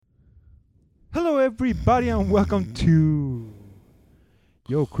everybody, and welcome to...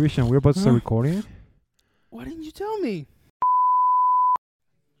 Yo, Christian, we're about to start recording. Why didn't you tell me?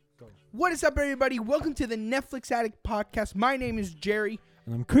 Go. What is up, everybody? Welcome to the Netflix Addict Podcast. My name is Jerry.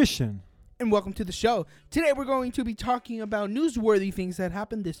 And I'm Christian. And welcome to the show. Today, we're going to be talking about newsworthy things that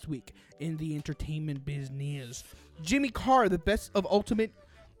happened this week in the entertainment business. Jimmy Carr, the best of ultimate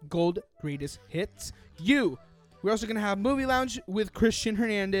gold greatest hits. We're also going to have Movie Lounge with Christian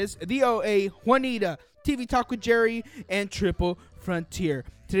Hernandez, The OA, Juanita, TV Talk with Jerry, and Triple Frontier.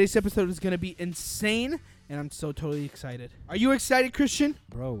 Today's episode is going to be insane, and I'm so totally excited. Are you excited, Christian?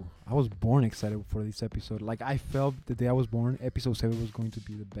 Bro, I was born excited for this episode. Like, I felt the day I was born, episode 7 was going to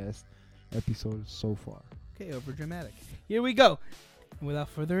be the best episode so far. Okay, over dramatic. Here we go. And without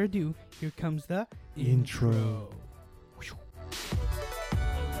further ado, here comes the Intro.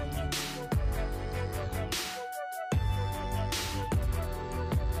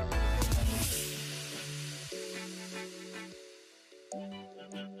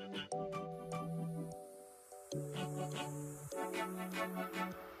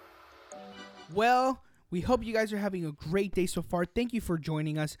 Well, we hope you guys are having a great day so far. Thank you for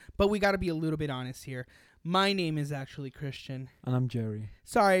joining us, but we got to be a little bit honest here. My name is actually Christian. And I'm Jerry.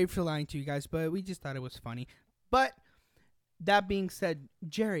 Sorry for lying to you guys, but we just thought it was funny. But that being said,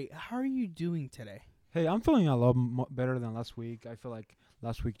 Jerry, how are you doing today? Hey, I'm feeling a lot better than last week. I feel like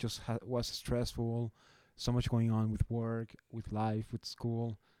last week just was stressful. So much going on with work, with life, with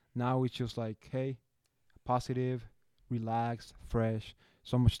school. Now it's just like, hey, positive, relaxed, fresh.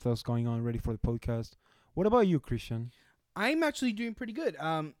 So much stuff's going on, ready for the podcast. What about you, Christian? I'm actually doing pretty good.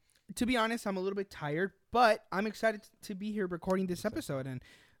 To be honest, I'm a little bit tired, but I'm excited to be here recording this episode. And,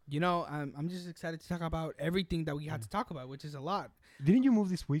 you know, I'm just excited to talk about everything that we had to talk about, which is a lot. Didn't you move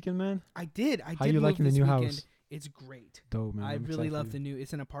this weekend, man? I did. How you liking the new house? It's great. Dope, man. I I'm really excited love for you.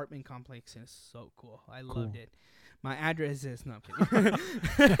 it's an apartment complex, and it's so cool. I Cool. loved it. My address is, no, I'm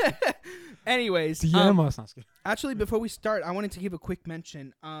kidding. Anyways, DM us. No, I'm just kidding. actually, before we start, I wanted to give a quick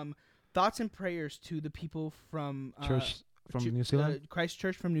mention. Thoughts and prayers to the people from Church from New Zealand?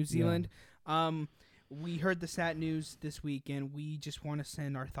 Christchurch from New Zealand. We heard the sad news this week, and we just want to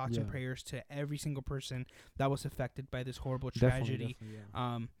send our thoughts and Yeah. prayers to every single person that was affected by this horrible Definitely, tragedy.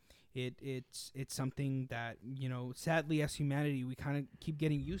 yeah. It's something that, you know, sadly as humanity we kind of keep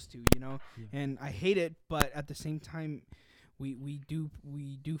getting used to, you know. Yeah. And I hate it, but at the same time, we do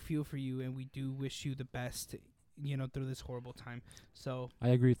feel for you, and we do wish you the best, you know, through this horrible time. So I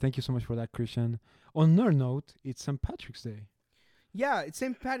agree. Thank you so much for that, Christian. On another note, it's St. Patrick's Day. yeah, it's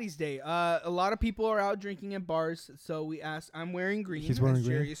St. Patty's Day. A lot of people are out drinking at bars, so we asked. I'm wearing green. He's wearing as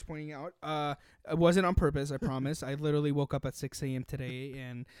green? Jerry is pointing out. It wasn't on purpose, I promise. I literally woke up at 6 a.m. today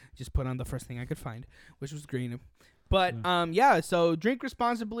and just put on the first thing I could find, which was green. But so drink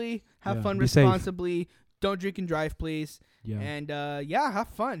responsibly, have Yeah, fun be safe. responsibly. Don't drink and drive, please. Yeah. And have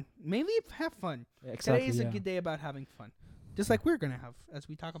fun. Mainly have fun. Exactly, Today is yeah. a good day about having fun, just like we're gonna have as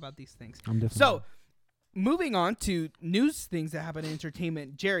we talk about these things. I'm definitely. So, moving on to news things that happen in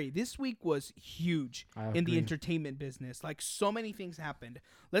entertainment. Jerry, this week was huge I in the agree. entertainment business. Like, so many things happened.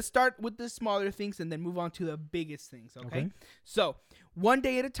 Let's start with the smaller things and then move on to the biggest things, okay? So, One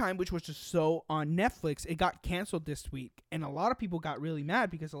Day at a Time, which was just so on Netflix, it got canceled this week. And a lot of people got really mad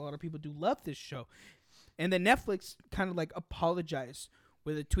because a lot of people do love this show. And then Netflix kind of like apologized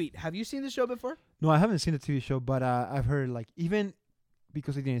with a tweet. Have you seen the show before? No, I haven't seen the TV show, but I've heard, like, even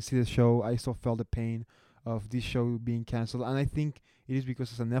because I didn't see the show, I still felt the pain of this show being canceled. And I think it is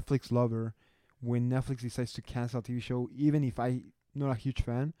because as a Netflix lover, when Netflix decides to cancel a TV show, even if I'm not a huge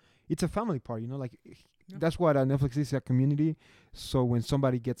fan, it's a family part, you know? Like, that's what Netflix is, a community. So when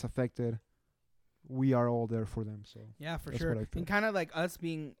somebody gets affected, we are all there for them. So Yeah, for That's sure. what I feel. And kind of like us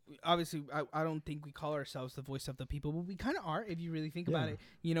being, obviously, I don't think we call ourselves the voice of the people, but we kind of are if you really think about Yeah. it.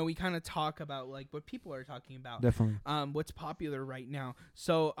 You know, we kind of talk about like what people are talking about, definitely. what's popular right now.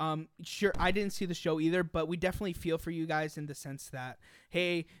 So, sure, I didn't see the show either, but we definitely feel for you guys in the sense that,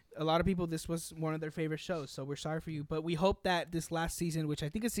 hey, a lot of people, this was one of their favorite shows, so we're sorry for you. But we hope that this last season, which I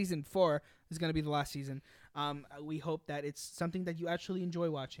think is season 4, is going to be the last season. We hope that it's something that you actually enjoy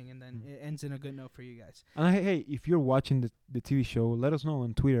watching, and then it ends in a good note for you guys. And hey, if you're watching the TV show, let us know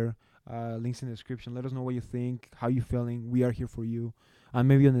on Twitter. Links in the description. Let us know what you think, how you feeling. We are here for you. And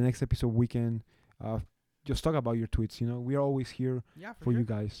maybe on the next episode we can just talk about your tweets. You know, we are always here Yeah, for you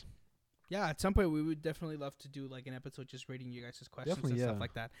guys. Yeah, at some point we would definitely love to do like an episode just rating you guys' questions Definitely, and stuff yeah.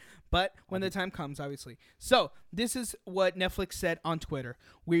 like that. But when the time comes, obviously. So this is what Netflix said on Twitter.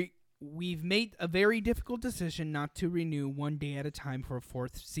 we've made a very difficult decision not to renew One Day at a Time for a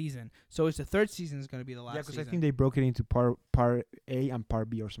 4th season. So it's the 3rd season is going to be the last Yeah, because season. I think they broke it into part A and part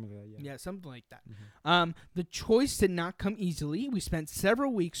B or something like that. Yeah, something like that. Mm-hmm. The choice did not come easily. We spent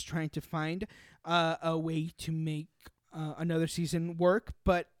several weeks trying to find a way to make another season work,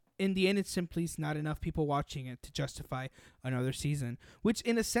 but in the end, it simply is not enough people watching it to justify another season, which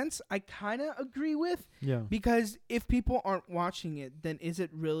in a sense I kind of agree with. Yeah. Because if people aren't watching it, then is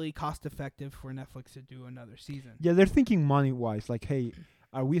it really cost effective for Netflix to do another season? Yeah, they're thinking money-wise. Like, hey,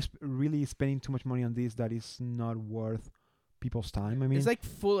 are we really spending too much money on this that is not worth people's time? I mean, it's like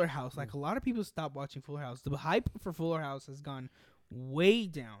Fuller House. Like, a lot of people stopped watching Fuller House. The hype for Fuller House has gone way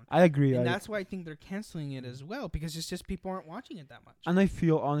down. I agree. And that's why I think they're canceling it as well, because it's just people aren't watching it that much. And I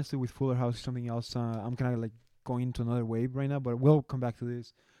feel, honestly, with Fuller House, something else. I'm kind of like going into another wave right now, but we'll come back to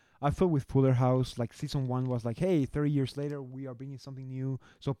this. I feel with Fuller House, like season 1 was like, hey, 30 years later, we are bringing something new.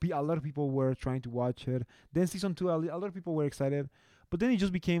 So a lot of people were trying to watch it. Then season 2, a lot of people were excited. But then it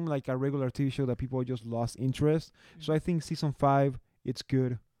just became like a regular TV show that people just lost interest. So I think season 5, it's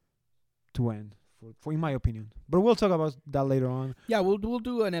good to end. For in my opinion, but we'll talk about that later on. Yeah, we'll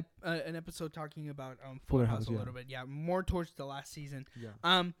do an episode talking about Fuller House a yeah. little bit. Yeah, more towards the last season.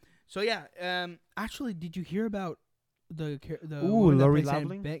 Yeah. So yeah. Actually, did you hear about the Lori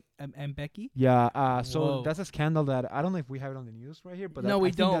Loveling and Becky? Yeah. So Whoa. that's a scandal that I don't know if we have it on the news right here, but no,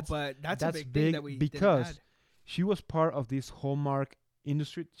 we don't. That's a big thing that we because didn't add. she was part of this Hallmark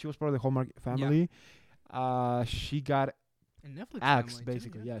industry. She was part of the Hallmark family. Yeah. She got and Netflix axed family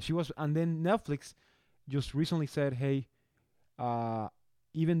basically. Too, Yeah, she was, and then Netflix just recently said, hey,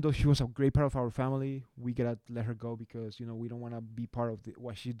 even though she was a great part of our family, we gotta let her go because we don't want to be part of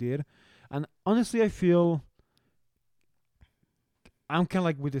what she did. And honestly, I feel I'm kind of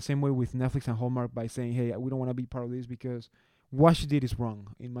like with the same way with Netflix and Hallmark by saying, hey, we don't want to be part of this because what she did is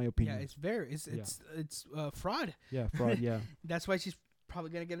wrong, in my opinion. Yeah, it's fraud. Yeah, fraud. Yeah. That's why she's probably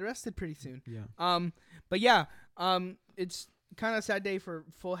gonna get arrested pretty soon. Yeah. But yeah, it's kind of a sad day for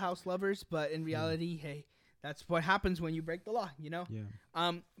Full House lovers, but in reality, hey, that's what happens when you break the law,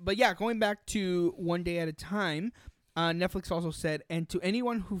 Yeah. But yeah, going back to One Day at a Time, Netflix also said, and to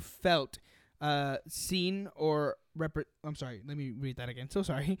anyone who felt seen or I'm sorry, let me read that again. So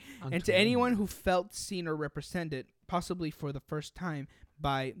sorry. And to anyone who felt seen or represented, possibly for the first time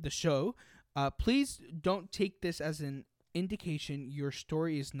by the show, please don't take this as an indication your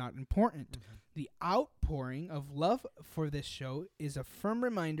story is not important. Mm-hmm. The outpouring of love for this show is a firm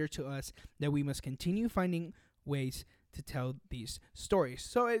reminder to us that we must continue finding ways to tell these stories.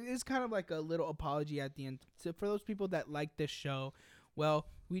 So it is kind of like a little apology at the end. So for those people that like this show, well,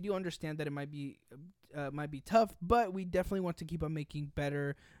 we do understand that it might be tough, but we definitely want to keep on making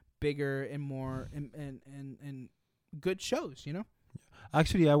better, bigger, and more and good shows.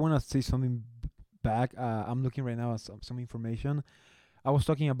 Actually, I want to say something back. I'm looking right now at some information. I was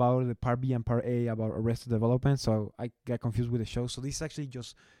talking about the part B and part A about Arrested Development, so I got confused with the show. So this is actually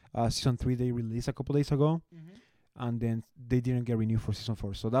just season 3 they released a couple days ago, and then they didn't get renewed for season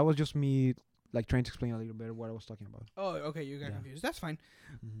 4. So that was just me like trying to explain a little better what I was talking about. Oh, okay, you got confused. That's fine.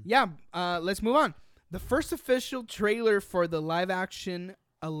 Mm-hmm. Yeah, let's move on. The first official trailer for the live-action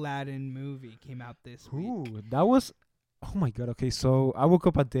Aladdin movie came out this week. Ooh, that was... Oh my god, okay, so I woke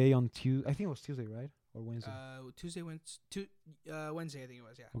up a day on Tuesday. I think it was Tuesday, right? Or Wednesday? Wednesday, I think it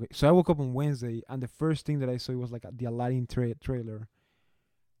was, yeah. Okay, so I woke up on Wednesday, and the first thing that I saw was like the Aladdin trailer.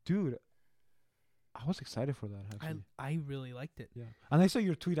 Dude, I was excited for that, actually. I really liked it. Yeah. And I saw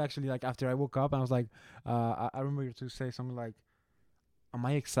your tweet, actually, like, after I woke up, and I was like, I remember you to say something like, am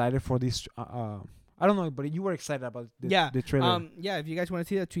I excited for this? I don't know, but you were excited about the trailer. Yeah, if you guys want to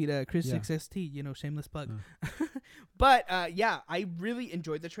see that tweet, Chris6ST, shameless plug. But yeah, I really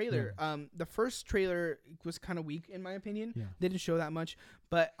enjoyed the trailer. Yeah. The first trailer was kind of weak in my opinion. Yeah. They didn't show that much,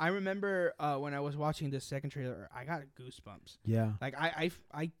 but I remember when I was watching the second trailer, I got goosebumps. Yeah. Like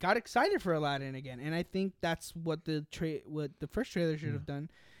I got excited for Aladdin again, and I think that's what the first trailer should have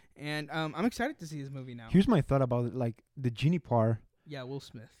done. And I'm excited to see this movie now. Here's my thought about it, like the genie part. Yeah, Will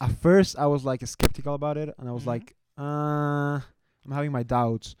Smith. At first, I was like skeptical about it, and I was like, I'm having my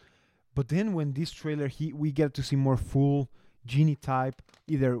doubts. But then when this trailer, we get to see more full genie type,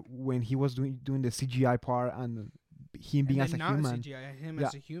 either when he was doing the CGI part and him being as a human. CGI,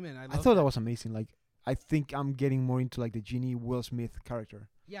 as a human. I thought that was amazing. Like, I think I'm getting more into like the genie Will Smith character.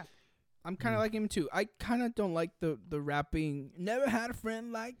 Yeah. I'm kind of like him too. I kind of don't like the rapping. Never had a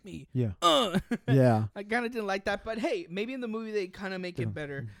friend like me. Yeah. Yeah. I kind of didn't like that, but hey, maybe in the movie they kind of make it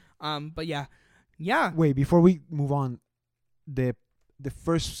better. But yeah. Wait, before we move on, the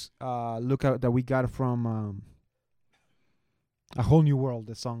first lookout that we got from A Whole New World,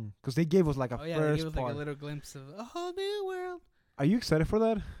 the song, because they gave us like a Oh yeah, first they gave us part. like a little glimpse of a whole new world. Are you excited for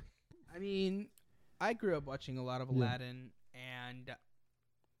that? I mean, I grew up watching a lot of Yeah. Aladdin, and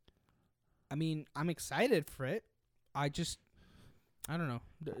I mean, I'm excited for it. I don't know.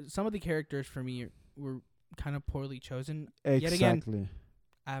 Some of the characters for me were kind of poorly chosen. Yet again, Exactly.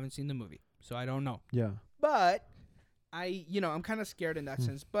 I haven't seen the movie, so I don't know. Yeah. But I'm kind of scared in that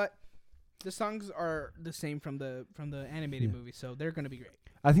sense. But the songs are the same from the animated movie, so they're gonna be great.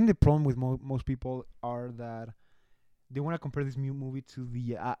 I think the problem with most people are that they want to compare this new movie to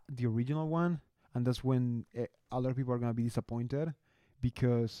the original one, and that's when a lot of people are gonna be disappointed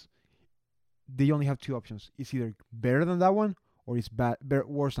because they only have two options. It's either better than that one or it's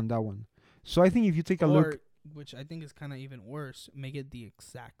worse than that one. So I think if you take a look, which I think is kind of even worse, make it the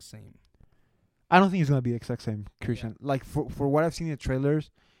exact same. I don't think it's gonna be the exact same, Christian. Like for what I've seen in the trailers,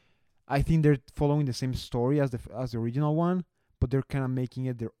 I think they're following the same story as the original one, but they're kind of making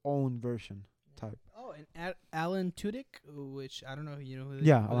it their own version type. Oh, and Alan Tudyk, which I don't know if you know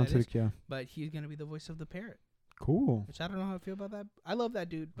who. Alan Tudyk, yeah. But he's gonna be the voice of the parrot. Cool. Which I don't know how I feel about that. I love that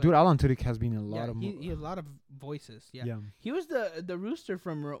dude. But Dude, Alan Tudyk has been in a lot of he has a lot of voices. Yeah. Yeah. He was the rooster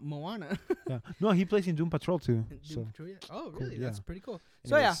from Moana. Yeah. No, he plays in Doom Patrol too. Doom So Patrol, yeah. Oh, cool, really? yeah. That's pretty cool.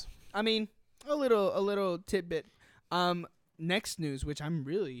 So yeah, anyways. I mean, a little tidbit. Next news, which I'm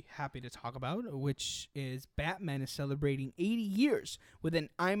really happy to talk about, which is Batman is celebrating 80 years with an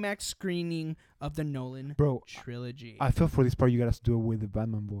IMAX screening of the Nolan trilogy. I feel for this part you gotta do it with the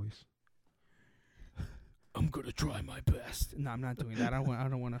Batman voice. I'm gonna try my best. No, I'm not doing that. I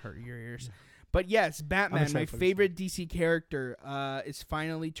don't want to hurt your ears. But yes, Batman, my favorite DC character, is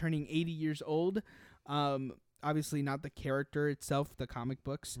finally turning 80 years old. Obviously not the character itself, the comic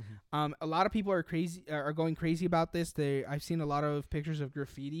books. Mm-hmm. A lot of people are going crazy about this. I've seen a lot of pictures of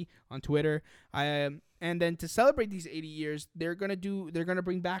graffiti on Twitter. And then to celebrate these 80 years, they're gonna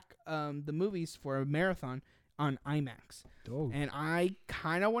bring back the movies for a marathon on IMAX. Dope. And I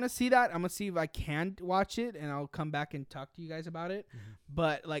kind of want to see that. I'm gonna see if I can watch it, and I'll come back and talk to you guys about it. Mm-hmm.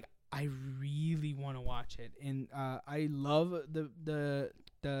 But like, I really want to watch it, and I love the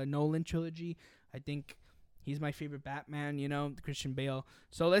Nolan trilogy. I think he's my favorite Batman, Christian Bale.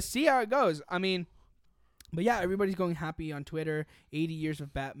 So let's see how it goes. I mean, but yeah, everybody's going happy on Twitter. 80 years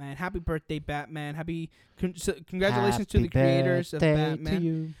of Batman. Happy birthday, Batman. Congratulations to the creators of Batman. To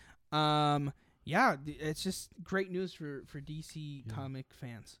you. Yeah, it's just great news for DC comic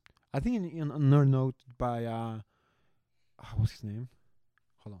fans. I think in another note by what's his name?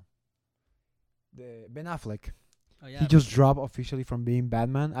 Hold on. The Ben Affleck. Oh, yeah, he just dropped officially from being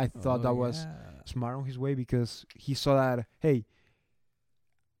Batman. I thought that was smart on his way because he saw that, hey,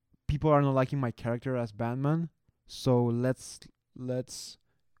 people are not liking my character as Batman, so let's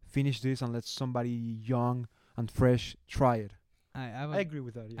finish this and let somebody young and fresh try it. I agree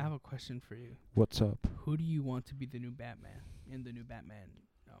with that. Yeah. I have a question for you. What's up? Who do you want to be the new Batman in the new Batman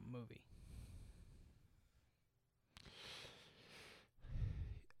movie?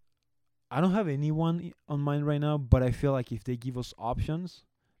 I don't have anyone on mind right now, but I feel like if they give us options,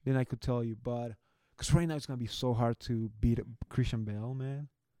 then I could tell you. But because right now it's gonna be so hard to beat Christian Bale, man,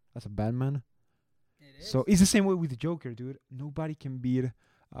 as a Batman. It is. So it's the same way with the Joker, dude. Nobody can beat.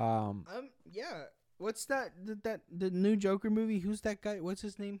 Yeah. What's that? The new Joker movie? Who's that guy? What's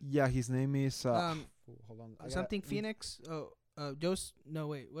his name? Yeah, his name is. Hold on. Something Phoenix. No,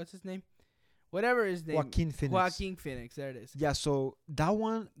 wait. What's his name? Whatever his name. Joaquin Phoenix. Joaquin Phoenix. There it is. Yeah. So that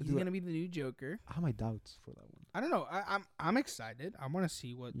one. He's gonna be the new Joker. I have my doubts for that one. I don't know. I'm excited. I want to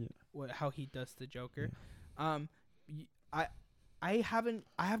see how he does the Joker. Yeah. I have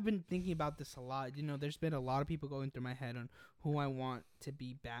been thinking about this a lot. There's been a lot of people going through my head on who I want to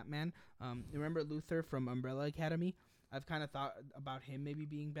be Batman. Remember Luther from Umbrella Academy? I've kind of thought about him maybe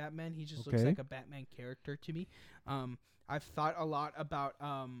being Batman. He just looks like a Batman character to me. I've thought a lot about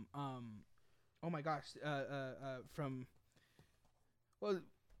oh my gosh, from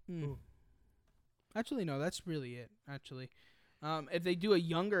actually no, that's really it. Actually, if they do a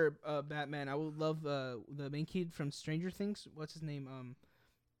younger Batman, I would love the main kid from Stranger Things. What's his name?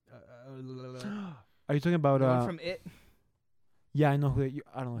 Are you talking about the one from It? Yeah, I know who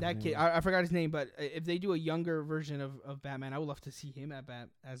I don't know that kid. I forgot his name, but if they do a younger version of Batman, I would love to see him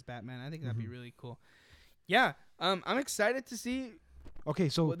as Batman. I think that'd be really cool. Yeah, I'm excited to see. Okay,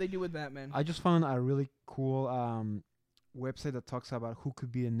 so what they do with Batman. I just found a really cool website that talks about who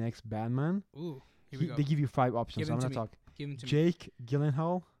could be the next Batman. Ooh, here we go. They give you 5 options. I'm gonna talk. Give him to Jake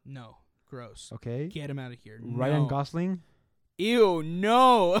Gyllenhaal. No, gross. Okay. Get him out of here. Ryan Gosling. Ew,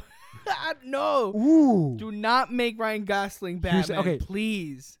 no. No. Ooh. Do not make Ryan Gosling Batman,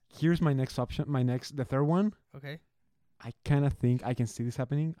 please. Here's my next option. The third one. Okay. I kind of think I can see this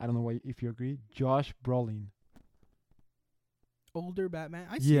happening. I don't know if you agree. Josh Brolin. Older Batman.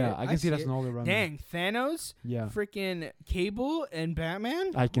 I see it. Yeah, I can see it as an older Batman. Dang, Thanos, Yeah, freaking Cable, and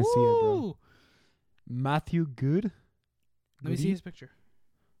Batman. I can see it, bro. Woo! Matthew Good. Let me see his picture.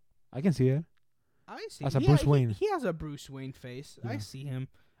 I can see it. I see. As a Bruce Wayne. He has a Bruce Wayne face. I Yeah. see him.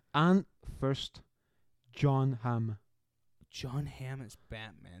 And first, John Hamm. John Hamm as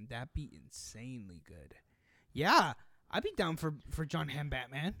Batman. That'd be insanely good. Yeah, I'd be down for John Hamm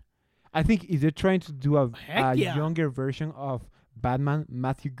Batman. I think if they're trying to do a Heck yeah. younger version of Batman,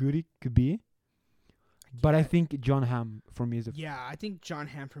 Matthew Goody could be. But I think John Hamm for me is the Yeah, I think John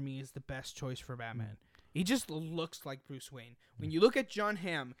Hamm for me is the best choice for Batman. He just looks like Bruce Wayne. When you look at John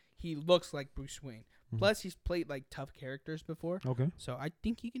Hamm, he looks like Bruce Wayne. Plus, he's played like tough characters before. Okay. So I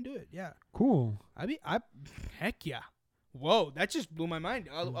think he can do it. Yeah. Cool. Heck yeah. Whoa, that just blew my mind.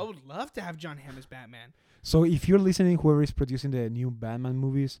 I would love to have John Hamm as Batman. So if you're listening, whoever is producing the new Batman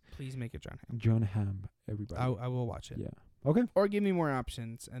movies, Please make it John Hamm. John Hamm, everybody. I will watch it. Yeah. Okay. Or give me more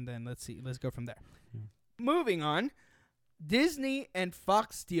options, and then let's see. Let's go from there. Yeah. Moving on. Disney and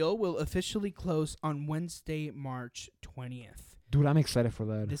Fox deal will officially close on Wednesday, March 20th. Dude, I'm excited for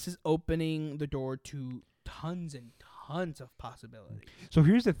that. This is opening the door to tons and tons of possibilities. So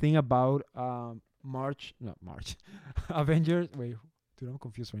here's the thing about Avengers. Wait, dude, I'm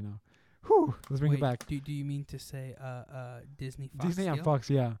confused right now. Whew, let's bring it back. Do you mean to say Disney Fox Disney and deal? Fox,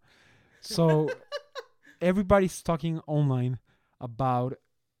 yeah. So everybody's talking online about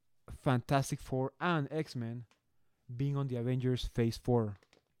Fantastic Four and X-Men being on the Avengers Phase 4.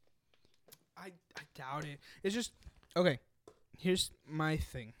 I doubt it. It's just okay. Here's my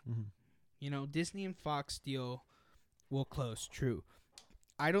thing. Mm-hmm. You know, Disney and Fox deal will close. True.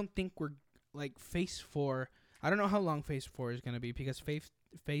 I don't think we're like Phase 4. I don't know how long Phase 4 is gonna be because Phase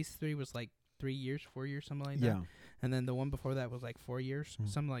 3 was like 3 years, 4 years, something like that. Yeah. And then the one before that was like 4 years,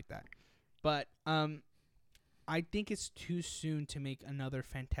 something like that. But I think it's too soon to make another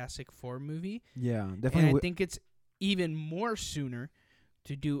Fantastic Four movie. Yeah, And definitely. I think it's even more sooner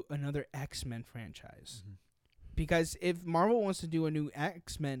to do another X-Men franchise. Mhm. Because if Marvel wants to do a new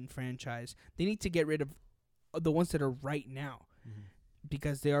X-Men franchise, they need to get rid of the ones that are right now. Mhm.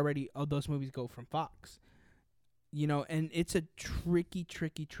 Because they already, those movies go from Fox. You know, and it's a tricky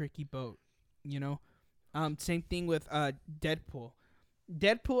boat. You know? Same thing with Deadpool.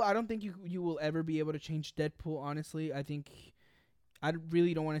 Deadpool, I don't think you will ever be able to change Deadpool, honestly. I think I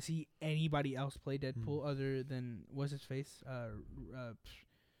really don't want to see anybody else play Deadpool other than what's his face?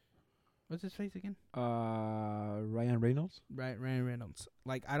 What's his face again? Ryan Reynolds. Right, Ryan Reynolds.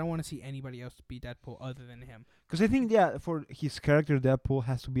 Like, I don't want to see anybody else be Deadpool other than him. Because I think, yeah, for his character, Deadpool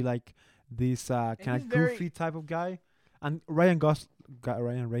has to be like this kind of goofy type of guy. And Ryan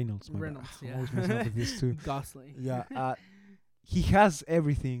Reynolds. My Reynolds, God. I'm yeah. always messing up with this too. Gosling. Yeah. He has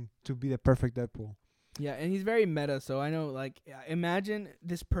everything to be the perfect Deadpool. Yeah, and he's very meta, so I know, like, imagine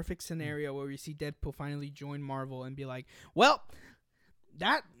this perfect scenario where you see Deadpool finally join Marvel and be like, well,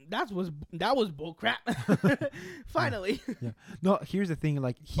 that was bullcrap. Finally. Yeah. No, here's the thing.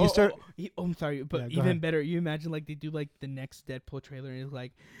 Like, I'm sorry, but Yeah, go even ahead. better, you imagine, like, they do, like, the next Deadpool trailer, and it's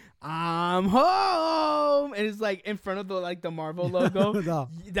like, I'm home! And it's, like, in front of the Marvel logo. No,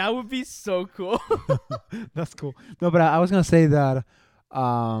 That would be so cool. that's cool. No, but I was going to say that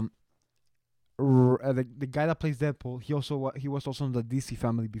the guy that plays Deadpool, he was also in the DC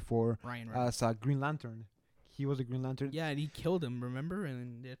family before Ryan Reynolds. as a Green Lantern. He was a Green Lantern. Yeah, and he killed him, remember,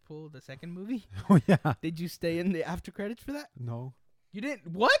 in Deadpool, the second movie? Oh, yeah. Did you stay in the after credits for that? No. You didn't?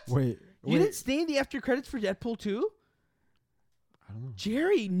 What? Wait. You didn't stay in the after credits for Deadpool 2? I don't know.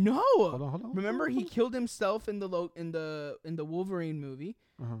 Jerry, no. Hold on. Remember, he killed himself in the Wolverine movie,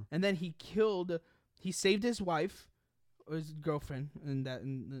 Uh-huh. and then he saved his wife or his girlfriend in that,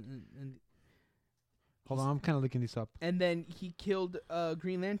 and Hold on, I'm kind of looking this up. and then he killed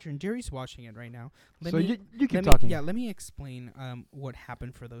Green Lantern. Jerry's watching it right now. You keep let talking. Me, yeah, let me explain what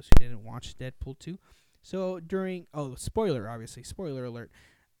happened for those who didn't watch Deadpool 2. So spoiler alert.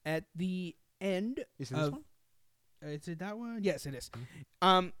 At the end Is it this one? Is it that one? Yes, it is.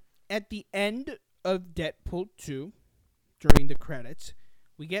 Mm-hmm. At the end of Deadpool 2, during the credits,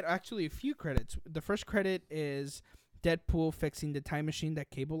 we get actually a few credits. The first credit is Deadpool fixing the time machine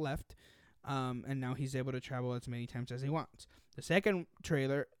that Cable left, and now he's able to travel as many times as he wants. The second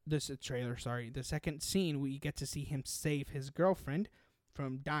the second scene, we get to see him save his girlfriend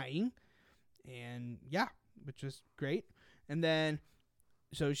from dying, and yeah, which was great. And then,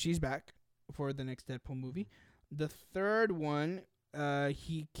 so she's back for the next Deadpool movie. The third one,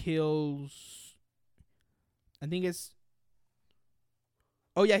 he kills, I think it's,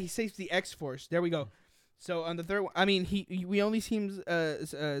 he saves the X-Force. There we go. So on the third one, I mean, we only see him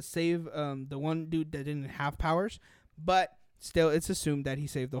save the one dude that didn't have powers, but still, it's assumed that he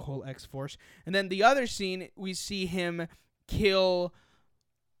saved the whole X-Force. And then the other scene, we see him kill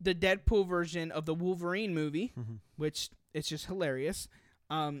the Deadpool version of the Wolverine movie, which it's just hilarious.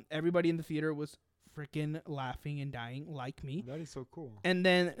 Everybody in the theater was freaking laughing and dying like me. That is so cool. And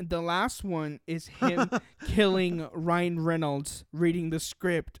then the last one is him killing Ryan Reynolds reading the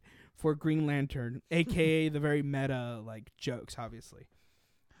script for Green Lantern, aka the very meta jokes, obviously.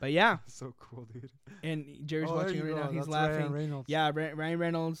 But yeah, so cool, dude. And Jerry's watching it right now. He's laughing. Yeah, Ryan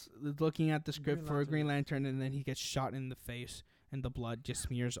Reynolds is looking at the script for Green Lantern, and then he gets shot in the face, and the blood just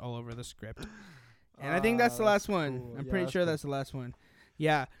smears all over the script. And I think that's the last one. Cool. I'm pretty sure that's the last one.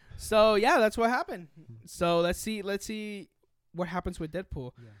 Yeah. So yeah, that's what happened. So let's see what happens with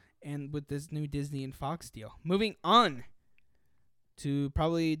Deadpool and with this new Disney and Fox deal. Moving on to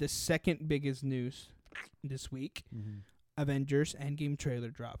probably the second biggest news this week. Avengers Endgame trailer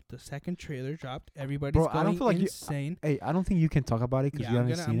dropped. The second trailer dropped. Everybody's going I don't feel like insane. I don't think you can talk about it because you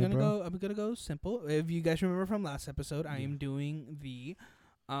haven't seen it, bro. I'm gonna go simple. If you guys remember from last episode, I am doing the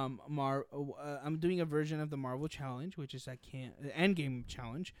I'm doing a version of the Marvel challenge, which is the Endgame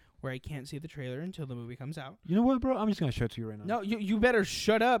challenge, where I can't see the trailer until the movie comes out. You know what, bro? I'm just gonna show it to you right now. No, you better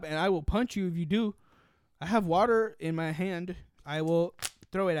shut up, and I will punch you if you do. I have water in my hand. I will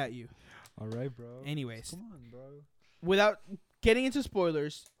throw it at you. All right, bro. Anyways, come on, bro. Without getting into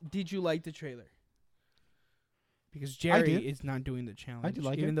spoilers, did you like the trailer? Because Jerry is not doing the challenge. I did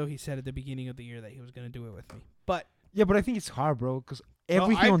like even though he said at the beginning of the year that he was going to do it with me. But yeah, but I think it's hard, bro, because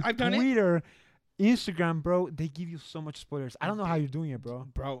everything on Twitter, Instagram, bro, they give you so much spoilers. I don't know how you're doing it, bro.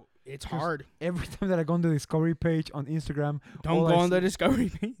 Bro, it's hard. Every time that I go on the Discovery page on Instagram, don't go on the Discovery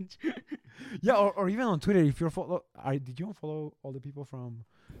page. Yeah, or even on Twitter. If you're did you unfollow all the people from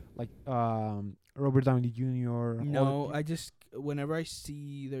Robert Downey Jr.? No, I just whenever I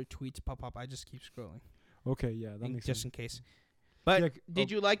see their tweets pop up, I just keep scrolling. Okay, yeah, that makes just sense. in case. But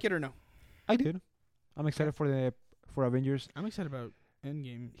did you like it or no? I did. I'm excited for Avengers. I'm excited about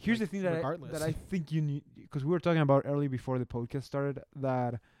Endgame. Here's the thing that I think you need, because we were talking about early before the podcast started,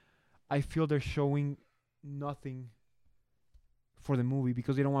 that I feel they're showing nothing for the movie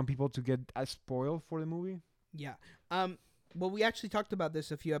because they don't want people to get spoiled for the movie. Yeah. Well, we actually talked about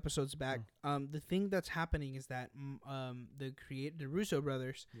this a few episodes back. The thing that's happening is that the Russo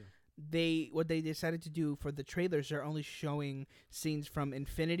brothers, what they decided to do for the trailers, they're only showing scenes from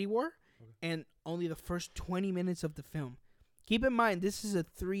Infinity War and only the first 20 minutes of the film. Keep in mind, this is a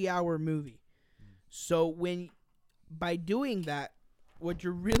 3-hour movie. So by doing that, what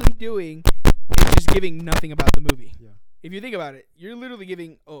you're really doing is just giving nothing about the movie. Yeah. If you think about it, you're literally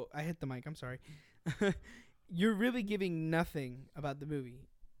giving... Oh, I hit the mic. I'm sorry. You're really giving nothing about the movie.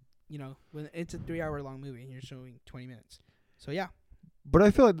 You know, when it's a 3-hour long movie and you're showing 20 minutes. So, yeah. But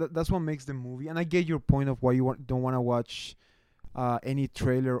I feel like that's what makes the movie. And I get your point of why you don't want to watch any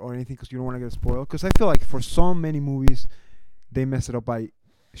trailer or anything because you don't want to get spoiled. Because I feel like for so many movies, they mess it up by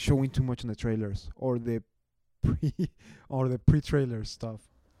showing too much in the trailers or the pre-trailer stuff.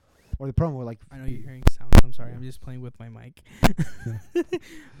 Or the promo, I know you're hearing sounds. I'm sorry. I'm just playing with my mic.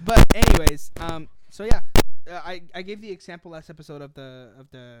 But anyways, so yeah, I gave the example last episode of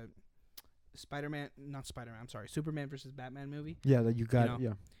the Superman versus Batman movie. Yeah, that you got.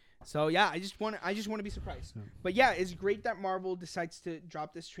 Yeah. So yeah, I just want to be surprised. Yeah. But yeah, it's great that Marvel decides to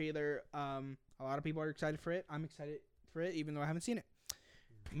drop this trailer. A lot of people are excited for it. I'm excited for it, even though I haven't seen it.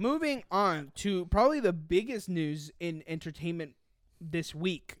 Moving on to probably the biggest news in entertainment this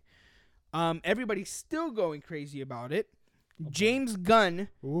week. Everybody's still going crazy about it. James Gunn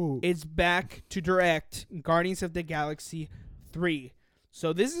is back to direct Guardians of the Galaxy 3.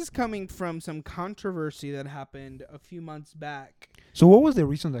 So this is coming from some controversy that happened a few months back. So what was the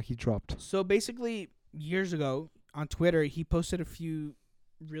reason that he dropped? So basically, years ago on Twitter, he posted a few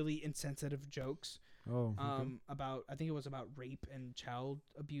really insensitive jokes. About, I think it was about rape and child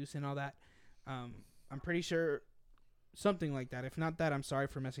abuse and all that. I'm pretty sure something like that. If not that, I'm sorry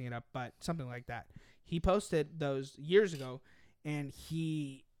for messing it up, but something like that. He posted those years ago, and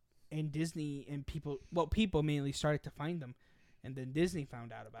Disney and people mainly started to find them, and then Disney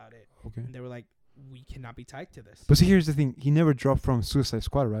found out about it. Okay. And they were like, we cannot be tied to this. But see, here's the thing. He never dropped from Suicide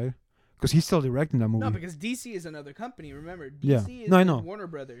Squad, right? Because he's still directing that movie. No, because DC is another company. Remember, DC is I know. Warner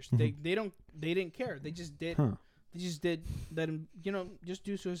Brothers. They didn't care. They just did. They just did let him, just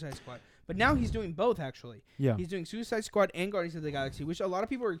do Suicide Squad. But now he's doing both, actually. Yeah. He's doing Suicide Squad and Guardians of the Galaxy, which a lot of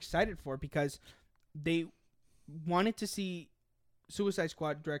people are excited for because they wanted to see Suicide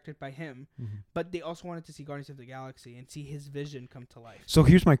Squad directed by him, Mm-hmm. but they also wanted to see Guardians of the Galaxy and see his vision come to life. So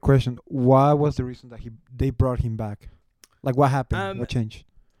here's my question: What was the reason that they brought him back? Like, what happened? What changed?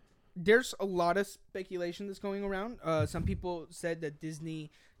 There's a lot of speculation that's going around. Some people said that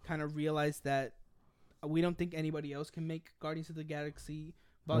Disney kind of realized that we don't think anybody else can make Guardians of the Galaxy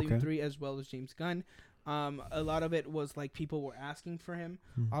Volume 3 as well as James Gunn. A lot of it was like people were asking for him.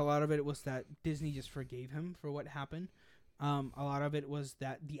 A lot of it was that Disney just forgave him for what happened. A lot of it was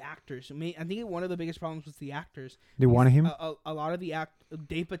that the actors. I think one of the biggest problems was the actors. They wanted him. A lot of the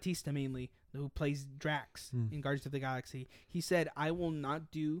Dave Bautista mainly, who plays Drax in Guardians of the Galaxy. He said, "I will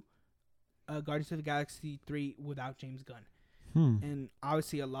not do Guardians of the Galaxy 3 without James Gunn." And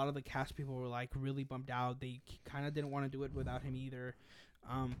obviously, a lot of the cast people were like really bummed out. They kind of didn't want to do it without him either.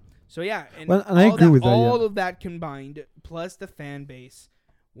 So yeah, and I agree with that. All of that combined, plus the fan base,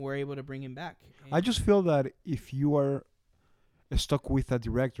 were able to bring him back. And I just feel that if you are stuck with a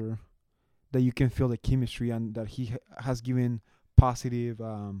director, that you can feel the chemistry and that he has given positive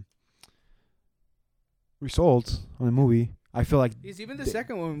results on the movie. I feel like is even the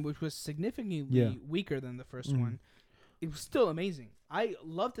second one, which was significantly weaker than the first one, it was still amazing. I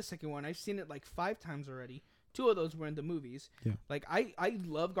love the second one. I've seen it like 5 times already. 2 of those were in the movies. Yeah. Like I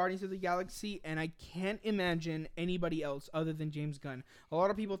love Guardians of the Galaxy, and I can't imagine anybody else other than James Gunn. A lot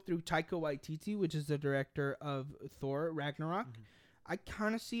of people threw Taika Waititi, which is the director of Thor Ragnarok. I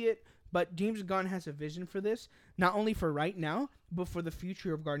kind of see it, but James Gunn has a vision for this, not only for right now, but for the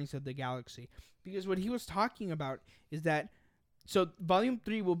future of Guardians of the Galaxy. Because what he was talking about is that, so Volume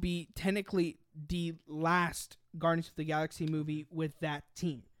 3 will be technically the last Guardians of the Galaxy movie with that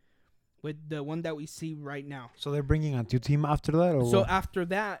team. With the one that we see right now. So they're bringing a new team after that? Or so what? After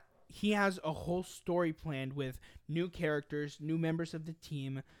that, he has a whole story planned with new characters, new members of the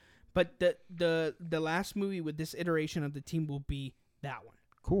team. But the last movie with this iteration of the team will be that one.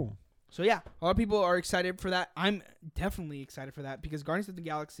 Cool. So yeah, a lot of people are excited for that. I'm definitely excited for that because Guardians of the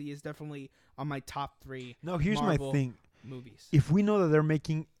Galaxy is definitely on my top 3. No, here's Marvel my thing. Movies. If we know that they're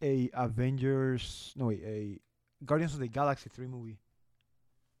making a Guardians of the Galaxy 3 movie.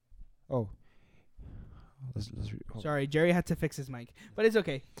 Oh. Sorry, Jerry had to fix his mic, but it's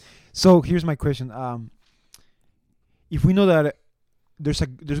okay. So here's my question. If we know that there's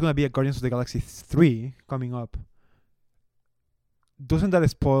gonna be a Guardians of the Galaxy 3 coming up, doesn't that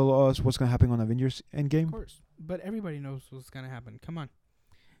spoil us what's gonna happen on Avengers Endgame? Of course, but everybody knows what's gonna happen. Come on,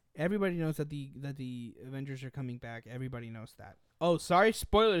 everybody knows that the Avengers are coming back. Everybody knows that. Oh, sorry,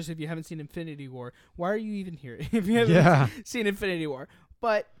 spoilers if you haven't seen Infinity War. Why are you even here if you haven't seen Infinity War?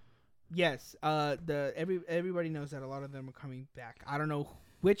 But yes, everybody knows that a lot of them are coming back. I don't know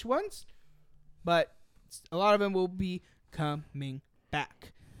which ones, but a lot of them will be coming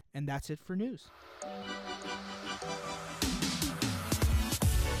back. And that's it for news.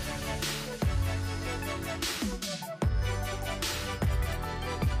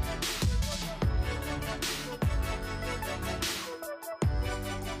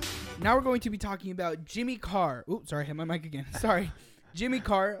 Now we're going to be talking about Jimmy Carr. Ooh, sorry, I hit my mic again. Sorry. Jimmy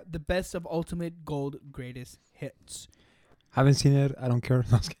Carr, the best of Ultimate Gold Greatest Hits. Haven't seen it. I don't care.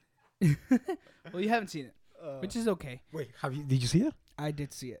 Well, you haven't seen it, which is okay. Wait, did you see it? I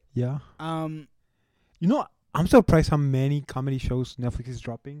did see it. Yeah. You know, I'm surprised how many comedy shows Netflix is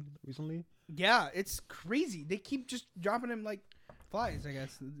dropping recently. Yeah, it's crazy. They keep just dropping them like flies, I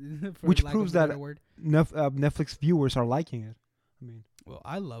guess. Which proves that Netflix viewers are liking it. I mean, well,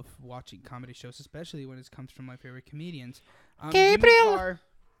 I love watching comedy shows, especially when it comes from my favorite comedians. Gabriel.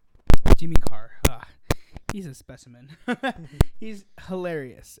 Jimmy Carr. He's a specimen. He's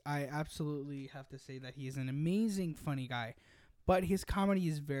hilarious. I absolutely have to say that he is an amazing, funny guy, but his comedy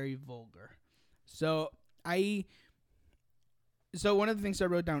is very vulgar. So one of the things I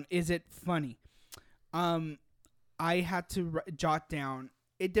wrote down, is it funny? I had to jot down,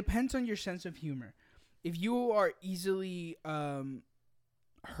 it depends on your sense of humor. If you are easily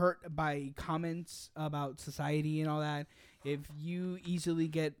hurt by comments about society and all that, if you easily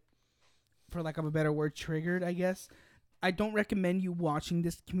get, for lack of a better word, triggered, I guess, I don't recommend you watching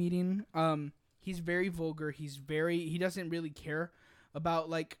this comedian. He's very vulgar. He doesn't really care about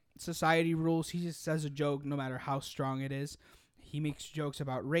like society rules. He just says a joke no matter how strong it is. He makes jokes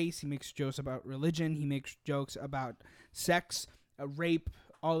about race. He makes jokes about religion. He makes jokes about sex, rape,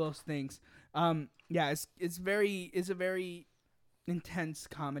 all those things. Yeah, it's a very intense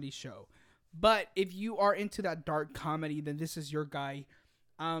comedy show. But if you are into that dark comedy, then this is your guy.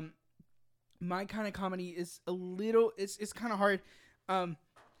 My kind of comedy is a little, it's kind of hard.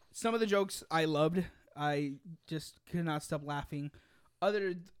 Some of the jokes I loved. I just could not stop laughing.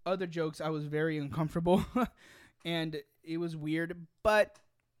 Other jokes I was very uncomfortable and it was weird. But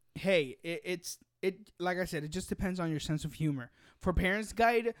hey, it's like I said, it just depends on your sense of humor. For Parents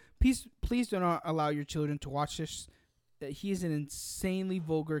Guide, please do not allow your children to watch this. He is an insanely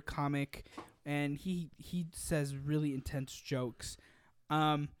vulgar comic, and he says really intense jokes.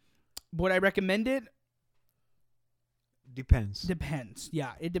 Would I recommend it? Depends. Depends.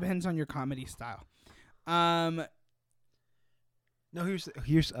 Yeah, it depends on your comedy style. Now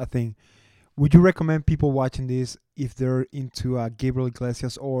here's a thing. Would you recommend people watching this if they're into Gabriel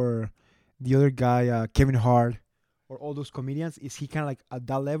Iglesias or the other guy, Kevin Hart, or all those comedians? Is he kind of like at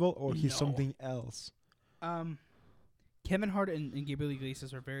that level, or he's No. something else? Kevin Hart and Gabriel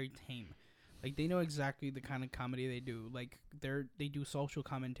Iglesias are very tame. Like, they know exactly the kind of comedy they do. Like, they do social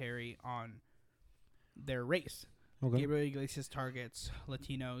commentary on their race. Okay. Gabriel Iglesias targets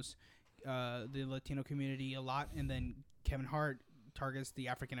Latinos, the Latino community a lot, and then Kevin Hart targets the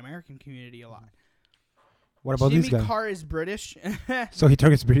African American community a lot. What about Jimmy this guy? Carr is British. So he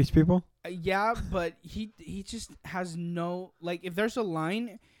targets British people? Yeah, but he just has no, like, if there's a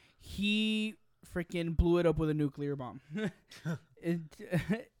line, he freaking blew it up with a nuclear bomb.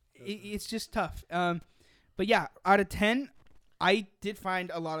 It's just tough. But yeah, out of 10, I did find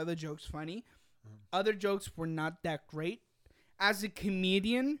a lot of the jokes funny. Other jokes were not that great. As a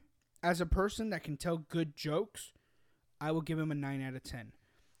comedian, as a person that can tell good jokes, I will give him a 9 out of 10.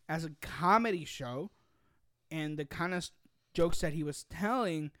 As a comedy show, and the kind of jokes that he was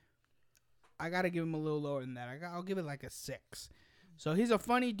telling, I got to give him a little lower than that. I'll give it like a 6. So he's a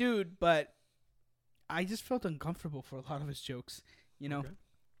funny dude, but I just felt uncomfortable for a lot of his jokes, you know. Okay.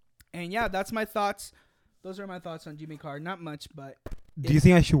 And yeah, that's my thoughts. Those are my thoughts on Jimmy Carr. Not much, but... Do you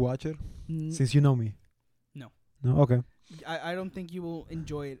think I should watch it? Since you know me. No. No? Okay. I don't think you will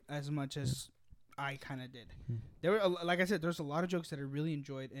enjoy it as much as I kind of did. There were, like I said, there's a lot of jokes that I really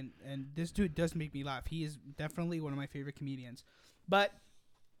enjoyed, and this dude does make me laugh. He is definitely one of my favorite comedians. But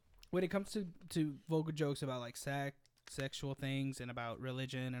when it comes to vulgar jokes about like sexual things and about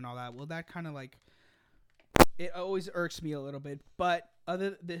religion and all that, well, that kind of like, it always irks me a little bit. But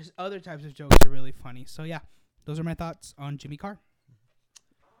there's other types of jokes that are really funny. So yeah, those are my thoughts on Jimmy Carr.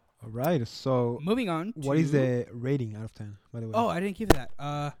 All right. So moving on. What is the rating out of 10? By the way. Oh, I didn't give that.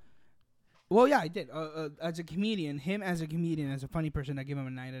 Well, yeah, I did. As a comedian, as a funny person, I give him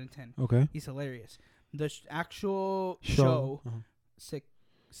a 9 out of 10. Okay. He's hilarious. The actual show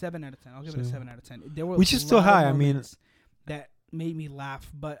 7 out of 10. I'll give it a 7 out of 10. There were which is still high. I mean, that made me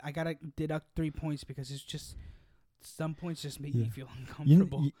laugh, but I gotta deduct 3 points because it's just some points just make me feel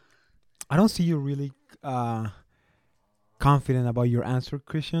uncomfortable. I don't see you really confident about your answer,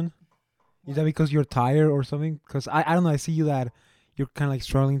 Christian. Is that because you're tired or something? Because I don't know. I see you that you're kind of like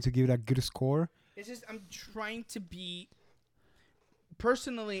struggling to give it a good score. It's just I'm trying to be.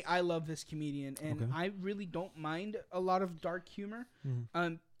 Personally, I love this comedian, and I really don't mind a lot of dark humor.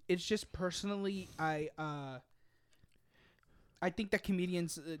 Mm-hmm. It's just personally, I think that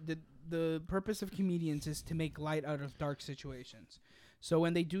comedians, the purpose of comedians is to make light out of dark situations. So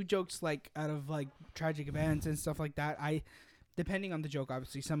when they do jokes like out of like tragic events and stuff like that, depending on the joke,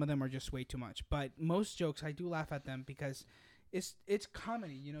 obviously some of them are just way too much. But most jokes, I do laugh at them because it's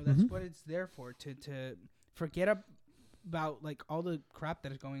comedy. You know, that's what it's there for, to forget about like all the crap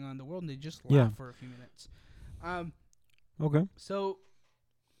that is going on in the world and they just laugh for a few minutes. Okay. So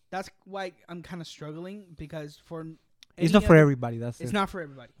that's why I'm kind of struggling because it's not for everybody. It's not for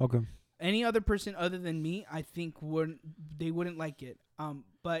everybody. Okay. Any other person other than me, I think they wouldn't like it.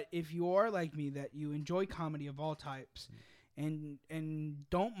 But if you are like me, that you enjoy comedy of all types, and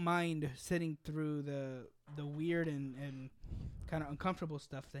don't mind sitting through the weird and kind of uncomfortable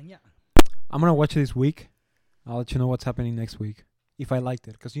stuff, then yeah. I'm gonna watch it this week. I'll let you know what's happening next week if I liked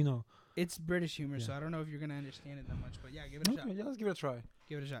it, because it's British humor, so I don't know if you're gonna understand it that much. But yeah, give it a shot. Yeah, let's give it a try.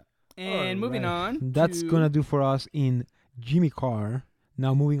 Give it a shot. And moving on. That's gonna do for us in Jimmy Carr.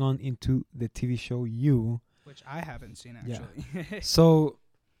 Now moving on into the TV show You, which I haven't seen actually. Yeah. So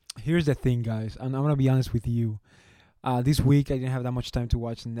here's the thing, guys, and I'm gonna be honest with you. This week I didn't have that much time to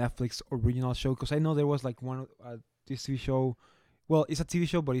watch the Netflix original show because I know there was like one this TV show. Well, it's a TV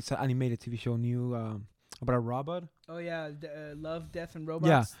show, but it's an animated TV show new about a robot. Oh yeah, Love, Death, and Robots.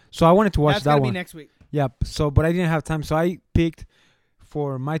 Yeah. So I wanted to watch that one. That's gonna be next week. Yeah. So, but I didn't have time, so I picked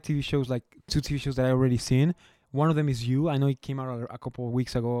for my TV shows like 2 TV shows that I already seen. One of them is You. I know it came out a couple of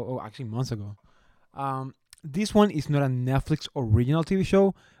weeks ago, or actually months ago. This one is not a Netflix original TV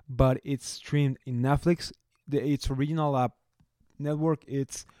show, but it's streamed in Netflix. Its original network,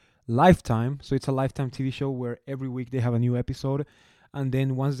 it's Lifetime. So it's a Lifetime TV show where every week they have a new episode. And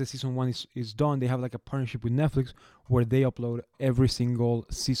then once the season 1 is done, they have like a partnership with Netflix where they upload every single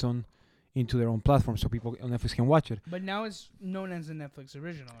season into their own platform so people on Netflix can watch it. But now it's known as a Netflix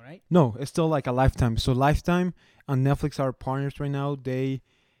original, right? No, it's still like a Lifetime. So Lifetime and Netflix are partners right now. They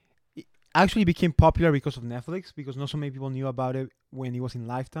it actually became popular because of Netflix, because not so many people knew about it when it was in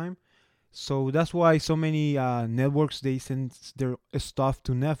Lifetime. So that's why so many networks, they send their stuff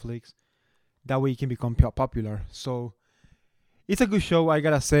to Netflix. That way it can become popular. So it's a good show, I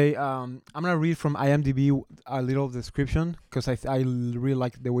gotta say. I'm gonna read from IMDb a little description because I really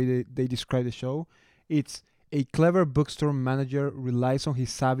like the way they describe the show. It's a clever bookstore manager relies on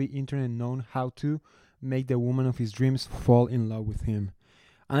his savvy internet know-how to make the woman of his dreams fall in love with him.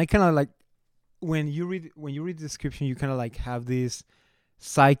 And I kind of like when you read the description, you kind of like have this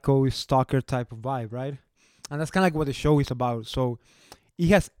psycho stalker type of vibe, right? And that's kind of like what the show is about. So it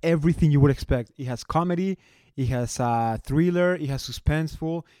has everything you would expect. It has comedy, it has thriller, it has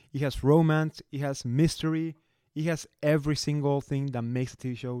suspenseful, it has romance, it has mystery, it has every single thing that makes a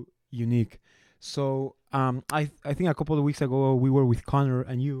TV show unique. So I think a couple of weeks ago we were with Connor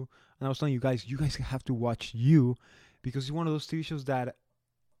and you, and I was telling you guys have to watch You, because it's one of those TV shows that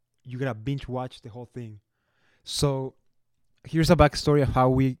you gotta binge watch the whole thing. So here's a backstory of how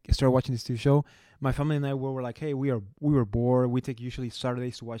we started watching this TV show. My family and I were like, hey, we were bored. We take usually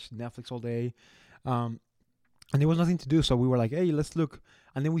Saturdays to watch Netflix all day. And there was nothing to do, so we were like, hey, let's look.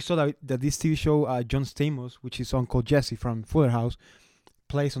 And then we saw that this TV show, John Stamos, which is Uncle Jesse from Fuller House,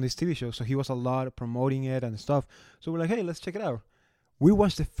 plays on this TV show. So he was a lot promoting it and stuff. So we're like, hey, let's check it out. We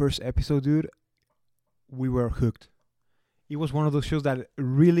watched the first episode, dude. We were hooked. It was one of those shows that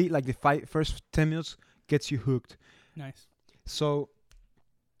really, like the first 10 minutes gets you hooked. Nice. So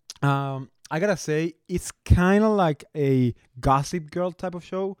I gotta say, it's kind of like a Gossip Girl type of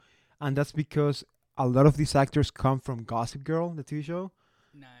show. And that's because a lot of these actors come from Gossip Girl, the TV show.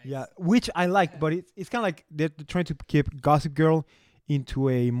 Nice. Yeah, which I like, but it's kind of like they're trying to keep Gossip Girl into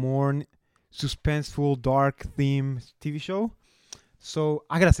a more suspenseful, dark theme TV show. So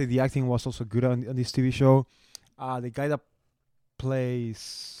I gotta say the acting was also good on this TV show. The guy that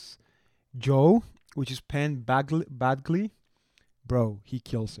plays Joe, which is Penn Badgley, bro, he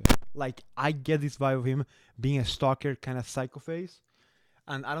kills it. Like, I get this vibe of him being a stalker, kind of psycho face.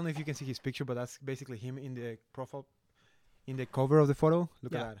 And I don't know if you can see his picture, but that's basically him in the profile, in the cover of the photo.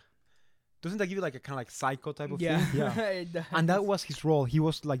 Look at that. Doesn't that give you like a kind of like psycho type of thing? Yeah. And that was his role. He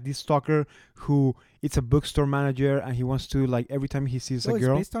was like this stalker who it's a bookstore manager, and he wants to, like, every time he sees a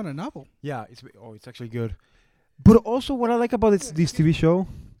girl. It's based on a novel. Yeah. It's actually good. But also what I like about this TV show,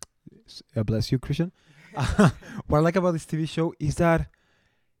 bless you, Christian. What I like about this TV show is that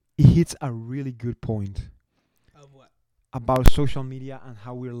it hits a really good point. Of what? About social media and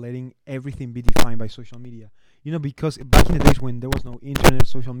how we're letting everything be defined by social media. You know, because back in the days when there was no internet,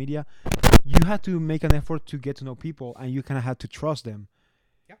 social media, you had to make an effort to get to know people, and you kind of had to trust them.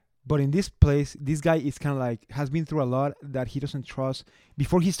 Yeah. But in this place, this guy is kind of like, has been through a lot that he doesn't trust.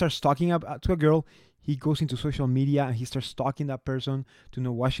 Before he starts talking to a girl, he goes into social media and he starts stalking that person to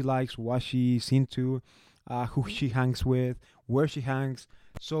know what she likes, what she's into, who she hangs with, where she hangs.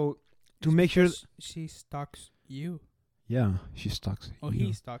 So to make sure she stalks you. Yeah, she stalks. Oh,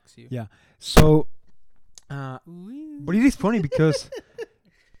 he stalks you. Yeah. So, but it is funny because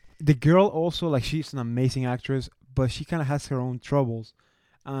the girl also, like, she's an amazing actress, but she kind of has her own troubles,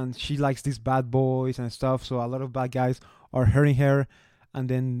 and she likes these bad boys and stuff. So a lot of bad guys are hurting her, and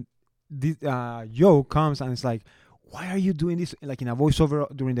then this Joe comes and it's like, "Why are you doing this?" Like in a voiceover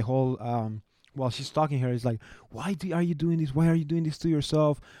during the whole while she's talking her, it's like, "Why are you doing this? Why are you doing this to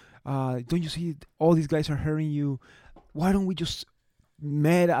yourself? Don't you see all these guys are hurting you? Why don't we just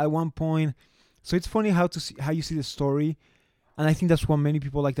met at one point?" So it's funny how you see the story, and I think that's what many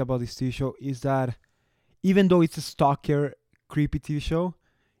people liked about this TV show, is that even though it's a stalker, creepy TV show,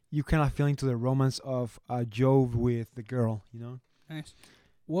 you kind of feel into the romance of Joe with the girl, you know? Nice.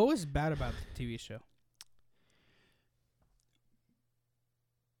 What was bad about the TV show?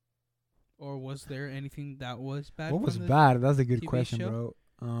 Or was there anything that was bad? What was bad? That's a good TV question, show?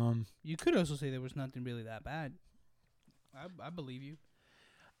 bro. You could also say there was nothing really that bad. I believe you.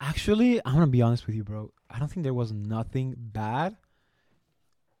 Actually, I'm gonna be honest with you, bro. I don't think there was nothing bad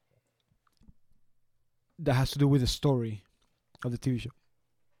that has to do with the story of the TV show.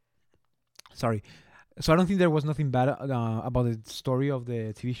 Sorry. So I don't think there was nothing bad about the story of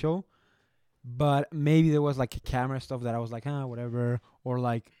the TV show, but maybe there was like camera stuff that I was like, whatever, or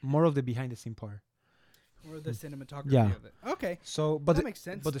like more of the behind the scene part. Or the cinematography of it. Okay. So, but that makes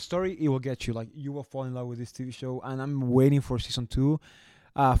sense. But the story, it will get you. Like, you will fall in love with this TV show, and I'm waiting for season 2.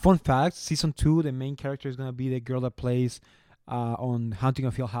 Fun fact: season 2, the main character is gonna be the girl that plays on Haunting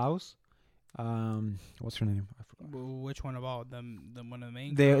of Hill House. What's her name? I forgot. Which one of all? The one of the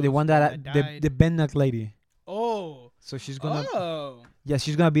main. The girls, one that died? the Bennett lady. Oh. So she's gonna Oh. yeah,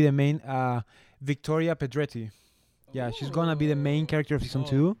 she's gonna be the main Victoria Pedretti. Yeah, she's gonna be the main character of season Oh.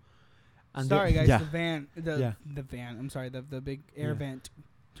 2. And Sorry, guys. Yeah. The van. I'm sorry. The big air Yeah. vent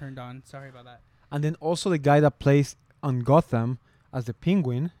turned on. Sorry about that. And then also the guy that plays on Gotham as the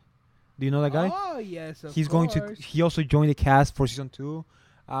Penguin. Do you know that guy? Oh yes, of He's course. going to. He also joined the cast for season 2.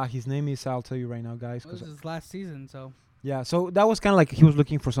 His name is. I'll tell you right now, guys. Well, this is last season, so. Yeah, so that was kind of like he was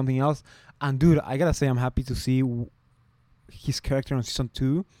looking for something else. And dude, I gotta say, I'm happy to see his character on season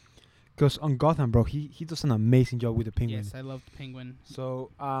 2, because on Gotham, bro, he does an amazing job with the Penguin. Yes, I love the Penguin.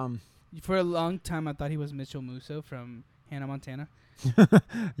 So For a long time, I thought he was Mitchell Musso from Hannah Montana.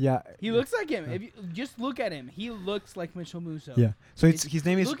 yeah, He yeah, looks like him. yeah. If you just look at him, he looks like Mitchell Musso. yeah. So it's his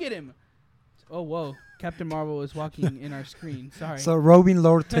name is. Look at him. Oh whoa! Captain Marvel is walking in our screen. Sorry. So Robin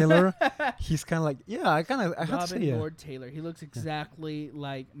Lord Taylor, he's kind of like I have to say Robin Lord Taylor. He looks exactly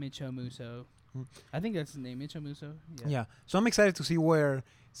like Mitchell Musso. Mm. I think that's his name, Mitchell Musso. Yeah. So I'm excited to see where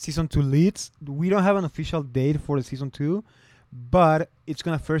season 2 leads. We don't have an official date for the season 2, but it's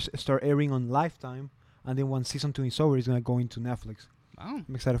gonna first start airing on Lifetime, and then once season 2 is over, it's gonna go into Netflix. Wow.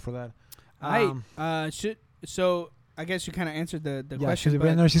 I'm excited for that. I guess you kind of answered the Yeah, question. should there be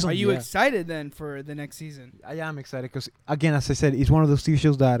But another season? are you Yeah. excited then for the next season? I am excited because, again, as I said, it's one of those TV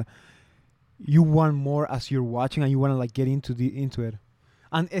shows that you want more as you're watching, and you want to like get into it.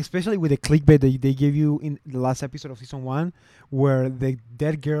 And especially with the clickbait that they gave you in the last episode of season 1, where the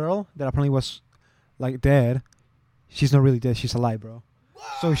dead girl that apparently was like dead, she's not really dead, she's alive, bro.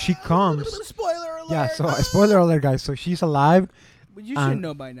 So she comes. Spoiler alert! Yeah, so spoiler alert, guys. So she's alive. But you should and-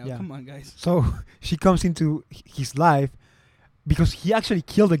 know by now. yeah. Come on, guys. So she comes into his life because he actually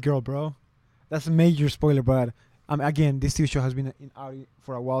killed a girl, bro. That's a major spoiler, but again, this TV show has been out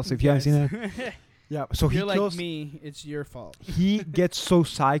for a while, so if you haven't seen it, yeah. So If he you're kills. like me, it's your fault. He gets so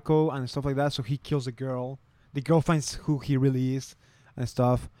psycho and stuff like that, so he kills the girl. The girl finds who he really is and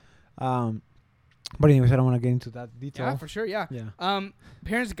stuff. But anyways, I don't want to get into that detail. Yeah, for sure. Yeah. Yeah.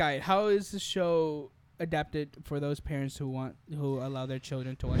 Parents Guide. How is the show adapted for those parents who allow their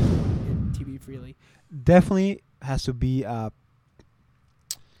children to watch TV freely? Definitely has to be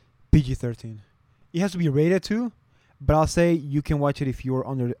PG-13. It has to be rated too, but I'll say you can watch it if you're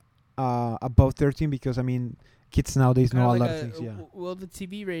under above 13, because I mean kids nowadays know a lot of things. Yeah. Well, the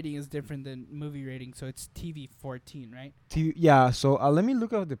TV rating is different than movie rating, so it's TV 14, right? Yeah. So let me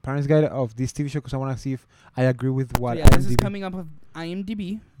look at the parents' guide of this TV show because I want to see if I agree with what. So this is IMDb coming up of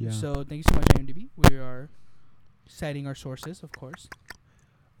IMDb. Yeah. So thank you so much, IMDb. We are citing our sources, of course.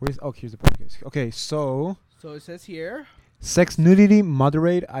 Here's the parents' guide. Okay, so So it says here. sex nudity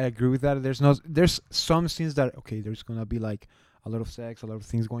moderate. I agree with that. There's some scenes that there's gonna be like a lot of sex, a lot of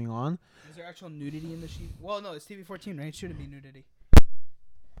things going on. Is there actual nudity in the sheet? Well, no, it's TV 14, right? It shouldn't be nudity.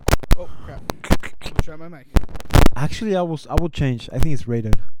 Oh crap! Almost dropped my mic. Actually, I will change. I think it's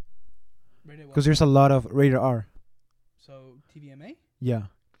rated Rated what? because there's a lot of rated R. So TVMA. Yeah,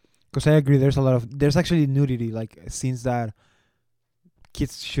 because I agree. There's actually nudity, like scenes that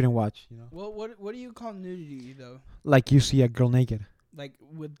kids shouldn't watch. You know, Well, what do you call nudity though? like you see a girl naked. Like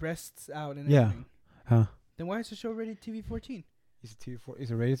with breasts out and Yeah. everything. Huh? Then why is the show rated TV 14? Is it TV4?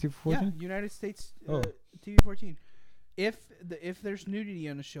 Is it rated TV14? Yeah, United States Oh. TV 14. If there's nudity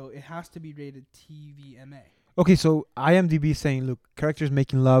on the show, it has to be rated TVMA. Okay, so IMDb is saying, look, characters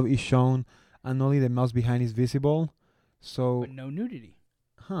making love is shown, and only the mouse behind is visible. So, But no nudity.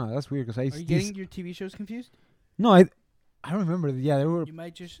 that's weird because Are you getting your TV shows confused? No, I don't remember. Yeah, there were. You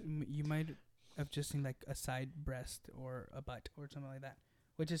might have just seen like a side breast or a butt or something like that,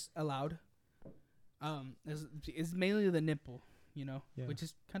 which is allowed. Is mainly the nipple, Yeah. which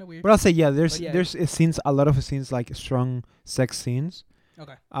is kind of weird. But I'll say there's But yeah. there's scenes, a lot of scenes like strong sex scenes.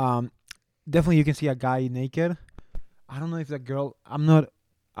 Okay. Definitely you can see a guy naked. I don't know if that girl. I'm not.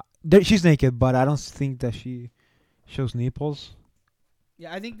 She's naked, but I don't think that she shows nipples.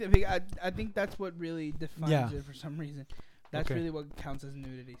 Yeah, I think I think that's what really defines Yeah. it for some reason. That's Okay. really what counts as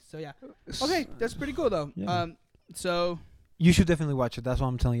nudity. So yeah. Okay, that's pretty cool though. Yeah. So You should definitely watch it. That's what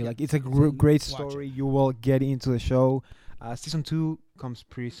I'm telling you. Yeah, Like, it's a so great watch it. story. You will get into the show. Season 2 comes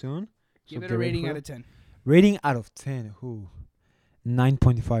pretty soon. So give it get a ready rating for out it. of 10. Rating out of 10. Who?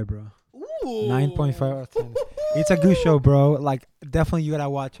 9.5, bro. Ooh. 9.5 out of 10. It's a good show, bro. Like, definitely you gotta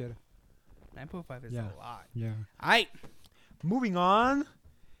watch it. 9.5 is Yeah. a lot. Yeah. Aight. Moving on.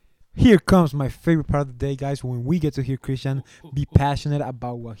 Here comes my favorite part of the day, guys. When we get to hear Christian be passionate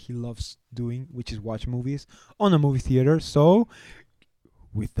about what he loves doing, which is watch movies on a movie theater. So,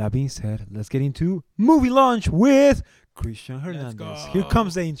 with that being said, let's get into movie launch with Christian Hernandez. go. Here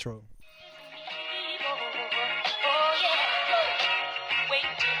comes the intro.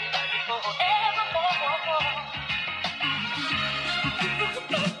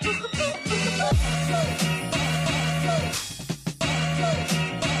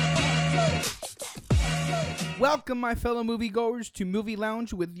 Welcome, my fellow moviegoers, to Movie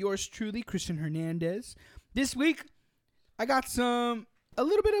Lounge with yours truly, Christian Hernandez. This week, I got a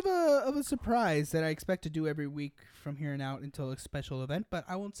little bit of a surprise that I expect to do every week from here on out until a special event, but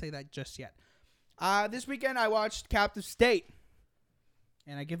I won't say that just yet. This weekend, I watched Captive State,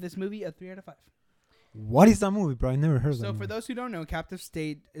 and I give this movie a 3 out of 5. What is that movie, bro? I never heard of that. So, movie. for those who don't know, Captive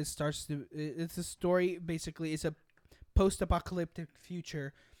State it's a story. Basically, it's a post-apocalyptic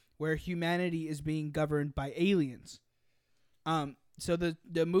future where humanity is being governed by aliens. So the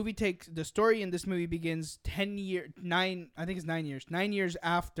story in this movie begins 9 years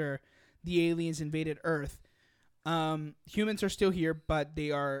after the aliens invaded Earth. Humans are still here, but they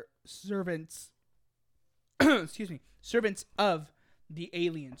are servants. Servants of the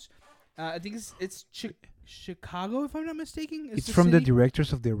aliens. I think it's Chicago, if I'm not mistaken. It's from the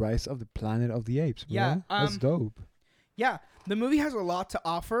directors of The Rise of the Planet of the Apes, bro. Yeah, that's dope. Yeah, the movie has a lot to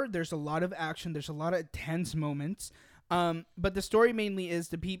offer. There's a lot of action. There's a lot of tense moments. But the story mainly is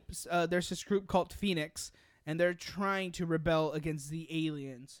the peeps. There's this group called Phoenix, and they're trying to rebel against the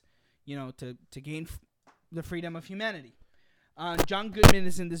aliens, to gain the freedom of humanity. John Goodman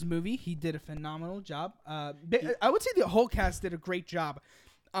is in this movie. He did a phenomenal job. I would say the whole cast did a great job.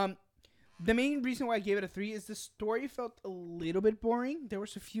 The main reason why I gave it a 3 is the story felt a little bit boring. There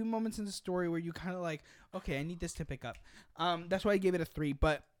was a few moments in the story where you kind of like, okay, I need this to pick up. That's why I gave it a 3.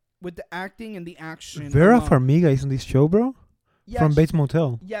 But with the acting and the action, Vera Farmiga is in this show, bro. Yeah, from Bates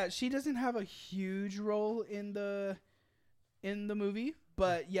Motel. Yeah, she doesn't have a huge role in the movie,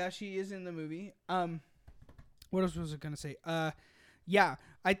 but yeah, she is in the movie. What else was I gonna say? Yeah,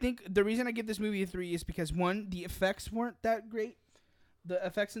 I think the reason I give this movie a 3 is because, one, the effects weren't that great. The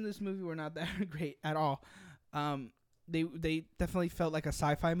effects in this movie were not that great at all. They definitely felt like a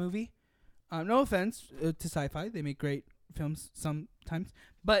sci-fi movie. No offense to sci-fi, they make great films sometimes,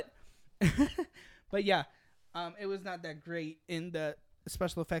 but but yeah, it was not that great in the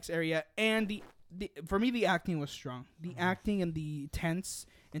special effects area. And for me, the acting was strong. The acting and the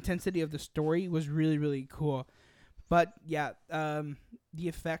intensity of the story was really, really cool. But yeah, the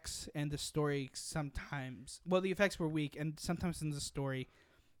effects and the story sometimes... Well, the effects were weak, and sometimes in the story,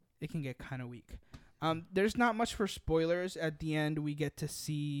 it can get kind of weak. There's not much for spoilers. At the end, we get to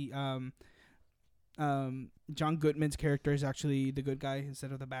see John Goodman's character is actually the good guy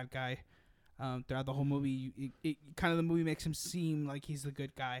instead of the bad guy. Throughout the whole movie, the movie makes him seem like he's the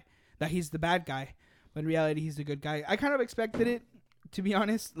good guy, that he's the bad guy, but in reality, he's the good guy. I kind of expected it, to be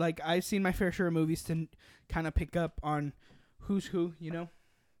honest. Like, I've seen my fair share of movies to kind of pick up on who's who,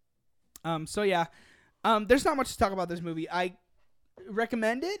 So yeah, there's not much to talk about this movie. I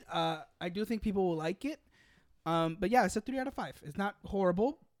recommend it. I do think people will like it. But yeah, it's a 3 out of 5. It's not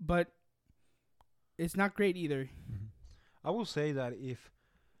horrible, but it's not great either. Mm-hmm. I will say that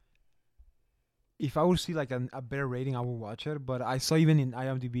if I would see like a better rating, I will watch it. But I saw even in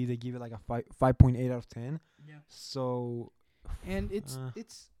IMDb they give it like a 5.8 out of 10. Yeah. So. And it's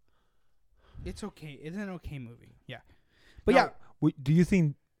okay. It's an okay movie. Yeah. But now, do you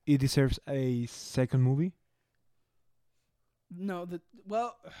think it deserves a second movie? No. This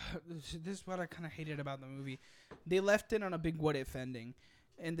is what I kind of hated about the movie. They left it on a big what if ending,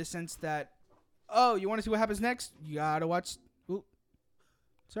 in the sense that, oh, you want to see what happens next? You gotta watch. Ooh,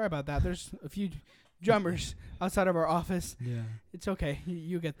 sorry about that. There's a few drummers outside of our office. Yeah. It's okay.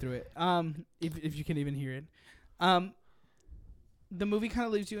 You get through it. If you can even hear it. The movie kind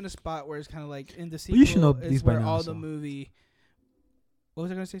of leaves you in a spot where it's kind of like in the sequel you should know is where all the movie. What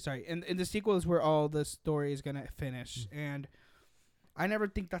was I gonna say? Sorry. In the sequel is where all the story is gonna finish, and I never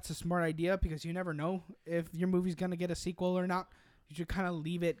think that's a smart idea because you never know if your movie's gonna get a sequel or not. You should kind of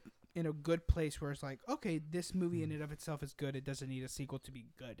leave it in a good place where it's like, okay, this movie in and of itself is good. It doesn't need a sequel to be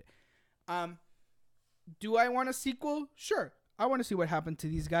good. Do I want a sequel? Sure. I want to see what happened to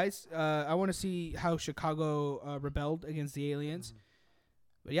these guys. I want to see how Chicago rebelled against the aliens.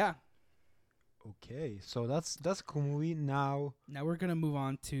 But yeah. Okay, so that's a cool movie. Now we're gonna move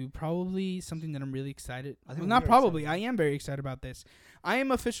on to probably something that I'm really excited. Not probably. I am very excited about this. I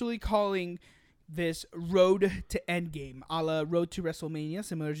am officially calling this Road to Endgame, a la Road to WrestleMania,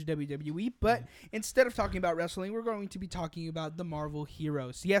 similar to WWE. But instead of talking about wrestling, we're going to be talking about the Marvel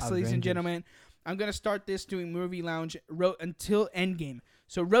heroes. Yes, Avengers. ladies and gentlemen, I'm going to start this doing Movie Lounge until Endgame.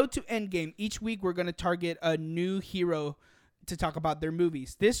 So Road to Endgame, each week we're going to target a new hero to talk about their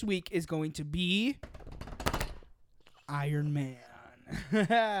movies. This week is going to be Iron Man.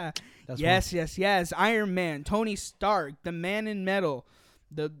 Yes. Iron Man, Tony Stark, the Man in Metal,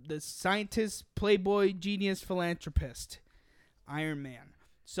 the scientist, playboy, genius, philanthropist, Iron Man.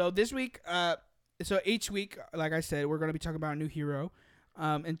 So this week, each week, like I said, we're going to be talking about a new hero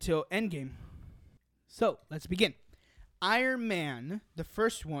until Endgame. So let's begin. Iron Man, the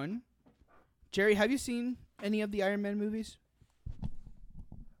first one. Jerry, have you seen any of the Iron Man movies?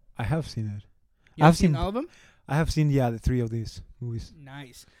 I have seen it. I've seen all of them? I have seen, the 3 of these movies.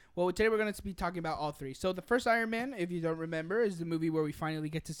 Nice. Well, today we're going to be talking about all 3. So the first Iron Man, if you don't remember, is the movie where we finally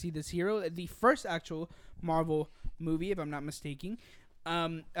get to see this hero. The first actual Marvel movie, if I'm not mistaken,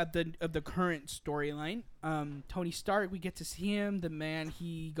 of the current storyline. Tony Stark, we get to see him. The man,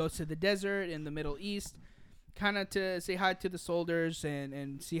 he goes to the desert in the Middle East, kind of to say hi to the soldiers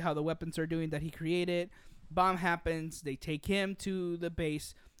and see how the weapons are doing that he created. Bomb happens. They take him to the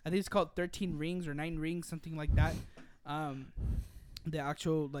base. I think it's called 13 Rings or 9 Rings, something like that. The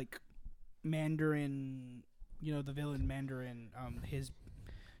actual, like, Mandarin, the villain Mandarin, his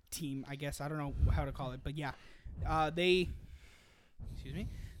team, I guess. I don't know how to call it. But, yeah. They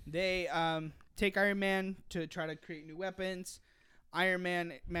take Iron Man to try to create new weapons. Iron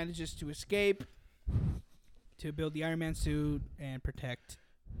Man manages to escape to build the Iron Man suit and protect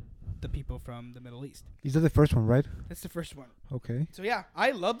the people from the Middle East. Is that the first one, right? That's the first one. Okay. So yeah,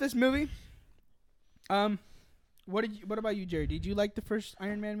 I love this movie. What about you, Jerry? Did you like the first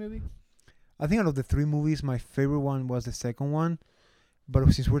Iron Man movie? I think out of the 3 movies, my favorite one was the second one. But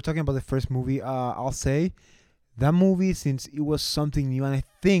since we're talking about the first movie, I'll say that movie, since it was something new, and I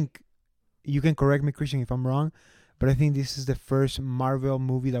think you can correct me, Christian, if I'm wrong, but I think this is the first Marvel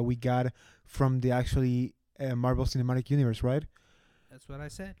movie that we got from the actually Marvel Cinematic Universe, right? That's what I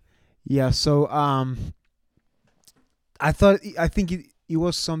said. Yeah, so I think it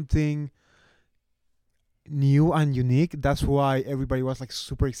was something new and unique. That's why everybody was like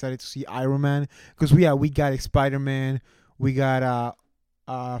super excited to see Iron Man, because we got Spider-Man, we got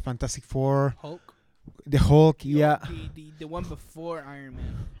Fantastic Four, Hulk. The Hulk, yeah. The one before Iron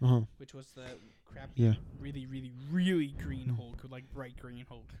Man, which was the crappy, really, really, really green Hulk, like bright green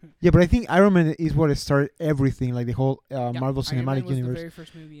Hulk. Yeah, but I think Iron Man is what started everything, like the whole Marvel Cinematic Iron Man was Universe. the very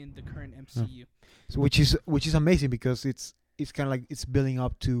first movie in the current MCU. So which is amazing, because it's kind of like it's building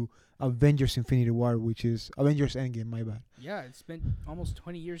up to Avengers Infinity War, which is Avengers Endgame, my bad. Yeah, it's been almost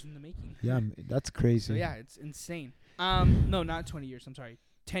 20 years in the making. Yeah, that's crazy. So yeah, it's insane. No, not 20 years. I'm sorry.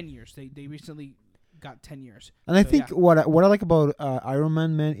 10 years. They recently got 10 years. And I think what I like about Iron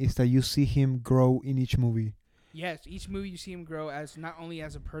Man, is that you see him grow in each movie. Yes, each movie you see him grow as not only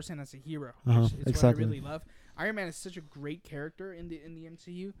as a person, as a hero. Which is exactly what I really love. Iron Man is such a great character in the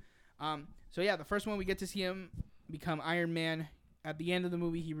MCU. So yeah, the first one we get to see him become Iron Man. At the end of the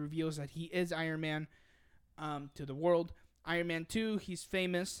movie, he reveals that he is Iron Man to the world. Iron Man 2, he's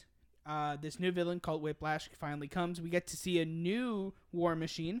famous. This new villain called Whiplash finally comes. We get to see a new War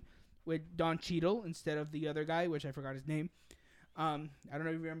Machine with Don Cheadle instead of the other guy, which I forgot his name. I don't know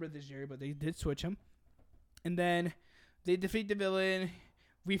if you remember this, Jerry, but they did switch him. And then they defeat the villain.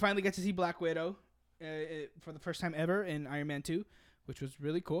 We finally get to see Black Widow for the first time ever in Iron Man 2, which was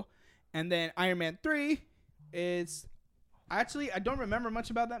really cool. And then Iron Man 3 is... Actually, I don't remember much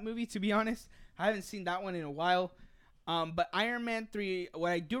about that movie, to be honest. I haven't seen that one in a while. But Iron Man 3,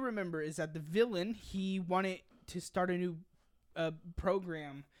 what I do remember is that the villain, he wanted to start a new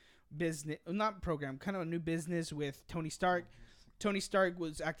program business. Not program, kind of a new business with Tony Stark. Tony Stark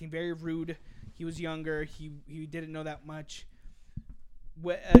was acting very rude. He was younger. He didn't know that much.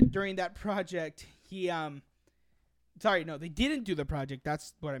 During that project, they didn't do the project.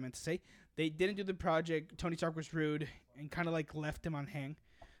 That's what I meant to say. They didn't do the project. Tony Stark was rude and kind of like left him on hang.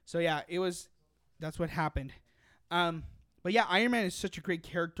 So yeah, that's what happened. But yeah, Iron Man is such a great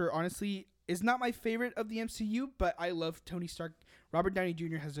character. Honestly, is not my favorite of the MCU, but I love Tony Stark. Robert Downey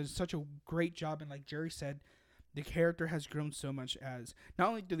Jr. has done such a great job, and like Jerry said, the character has grown so much as not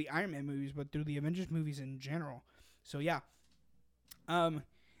only through the Iron Man movies, but through the Avengers movies in general. So yeah, Iron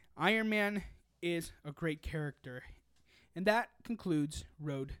Man is a great character, and that concludes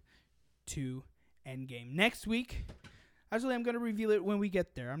Road to Endgame. Next week, actually, I'm gonna reveal it when we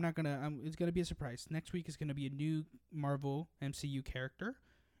get there. I'm not gonna. It's gonna be a surprise. Next week is gonna be a new Marvel MCU character,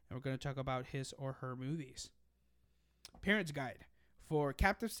 and we're gonna talk about his or her movies. Parents Guide for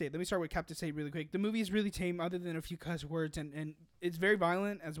Captive State. Let me start with Captive State really quick. The movie is really tame, other than a few cuss words, and it's very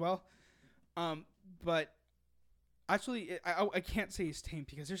violent as well. But actually, I can't say it's tame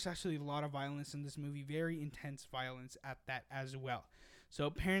because there's actually a lot of violence in this movie. Very intense violence at that as well. So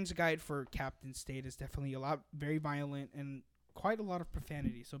Parents Guide for Captain State is definitely very violent and quite a lot of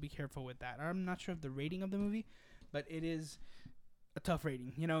profanity. So be careful with that. I'm not sure of the rating of the movie, but it is a tough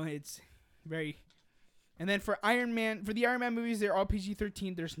rating. It's very... And then for the Iron Man movies, they're all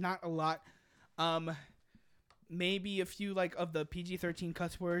PG-13. There's not a lot. Maybe a few of the PG-13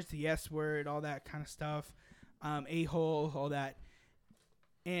 cuss words, the S word, all that kind of stuff. A-hole, all that.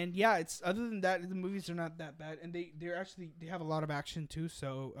 And yeah, it's other than that, the movies are not that bad, and they have a lot of action too.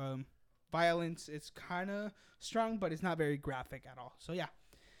 So violence is kind of strong, but it's not very graphic at all. So yeah.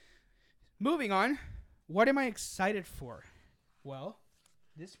 Moving on, what am I excited for? Well,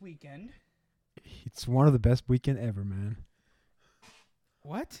 this weekend. It's one of the best weekend ever, man.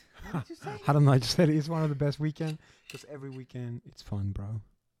 What? What did you say? I don't know. I just said it's one of the best weekend because every weekend it's fun, bro.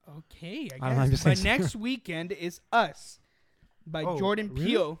 Okay, I don't know, I'm guess. just But saying- next weekend is Us by Jordan really?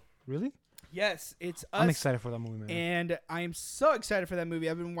 Peele. Really? Yes, it's Us. I'm excited for that movie, man. And I'm so excited for that movie.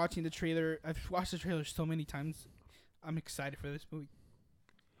 I've been watching the trailer. I've watched the trailer so many times. I'm excited for this movie.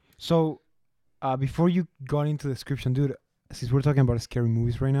 So, before you got into the description, dude, since we're talking about scary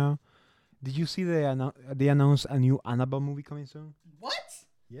movies right now, did you see they announced a new Annabelle movie coming soon? What?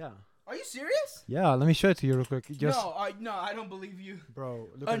 Yeah. Are you serious? Yeah, let me show it to you real quick. Just, No, I don't believe you. bro,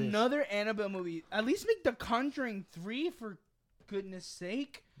 look at this. Another Annabelle movie. At least make The Conjuring 3 for goodness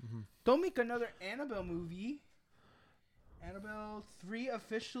sake. Mhm. Don't make another Annabelle movie. Annabelle 3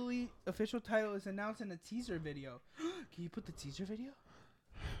 official title is announced in a teaser video. Can you put the teaser video?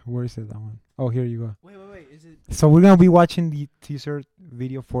 Where is it, that one? Oh, here you go. Wait. Is it? So we're going to be watching the teaser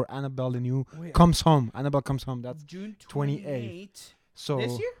video for Annabelle, the new Wait, Comes Home. Annabelle Comes Home. That's June 28th. 28th. so.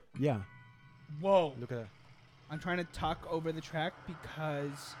 This year? Yeah. Whoa. Look at that. I'm trying to talk over the track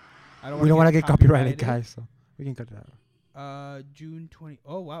because I don't We don't want to get copyrighted, guys, so we can cut it out. June 20.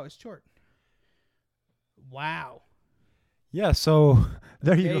 Oh, wow. It's short. Wow. Yeah, so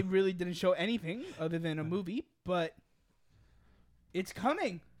there you They go. really didn't show anything other than a movie, but it's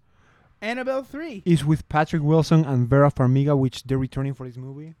coming. Annabelle 3. It's with Patrick Wilson and Vera Farmiga, which they're returning for this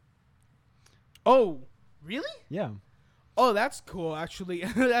movie. Oh, really? Yeah. Oh, that's cool, actually.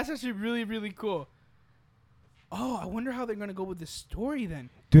 That's actually really, really cool. Oh, I wonder how they're going to go with the story then.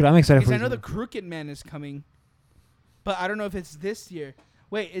 Dude, I'm excited for Because I this know the movie. Crooked Man is coming, but I don't know if it's this year.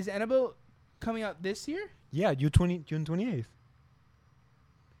 Wait, is Annabelle coming out this year? Yeah, June 28th.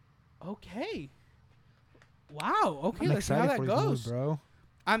 Okay. Wow. Okay, I'm let's see how excited that for this goes. movie, bro.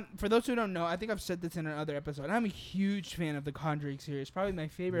 For those who don't know, I think I've said this in another episode. I'm a huge fan of the Conjuring series. Probably my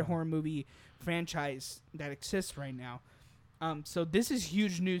favorite horror movie franchise that exists right now. So this is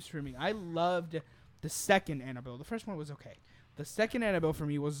huge news for me. I loved the second Annabelle. The first one was okay. The second Annabelle for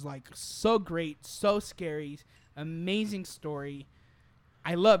me was like so great, so scary, amazing story.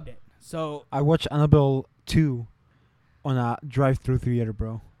 I loved it. So I watched Annabelle 2 on a drive-through theater,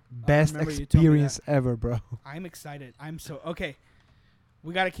 bro. Best remember you told me experience ever, bro. I'm excited. I'm so okay.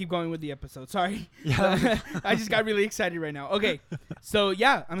 We got to keep going with the episode. Sorry. Yeah. I just got really excited right now. Okay. So,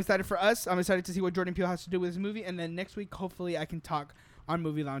 yeah, I'm excited for Us. I'm excited to see what Jordan Peele has to do with his movie. And then next week, hopefully, I can talk on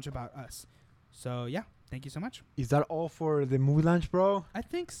Movie Lounge about Us. So, yeah. Thank you so much. Is that all for the movie launch, bro? I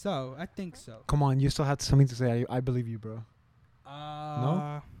think so. Come on, you still have something to say. I believe you, bro.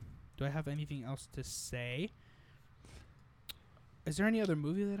 No? Do I have anything else to say? Is there any other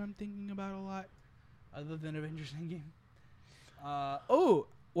movie that I'm thinking about a lot other than Avengers Endgame?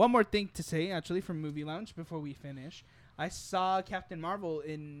 One more thing to say, actually, from Movie Lounge before we finish. I saw Captain Marvel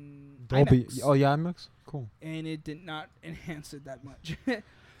in Dolby. IMAX, Oh, yeah, IMAX? Cool. and it did not enhance it that much.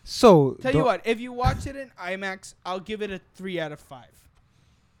 So, Tell you what, if you watch it in IMAX, I'll give it a 3 out of 5.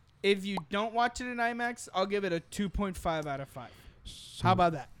 If you don't watch it in IMAX, I'll give it a 2.5 out of 5. How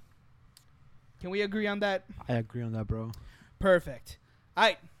about that? Can we agree on that? I agree on that, bro. Perfect. All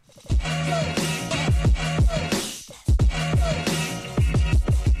right.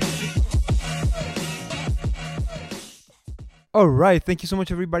 All right, thank you so much,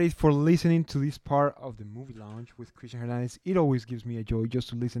 everybody, for listening to this part of the Movie Lounge with Christian Hernandez. It always gives me a joy just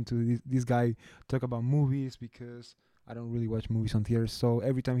to listen to this guy talk about movies because I don't really watch movies on theaters. So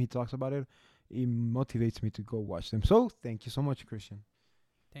every time he talks about it, it motivates me to go watch them. So thank you so much, Christian.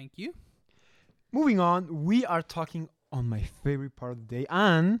 Thank you. Moving on, we are talking on my favorite part of the day,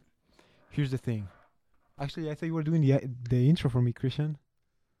 and here's the thing. Actually, I thought you were doing the intro for me, Christian.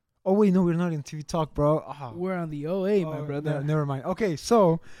 Oh wait, no, we're not in TV Talk, bro. We're on the OA, my brother. Never mind. Okay,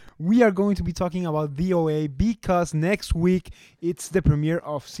 so we are going to be talking about the OA because next week it's the premiere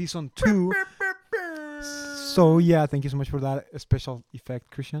of season 2. So yeah, thank you so much for that special effect,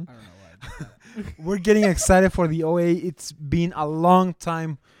 Christian. I don't know why I did that. We're getting excited for the OA. It's been a long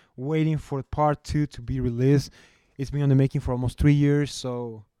time waiting for part 2 to be released. It's been on the making for almost 3 years.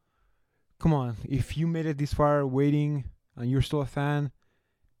 So come on, if you made it this far waiting and you're still a fan,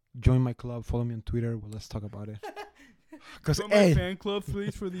 join my club. Follow me on Twitter. Well, let's talk about it. Because Join my fan club,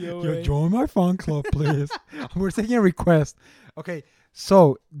 please, for the OA. yo, join my fan club, please. We're taking a request. Okay,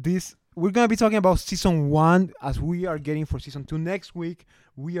 so we're gonna be talking about season 1 as we are getting for season 2 next week.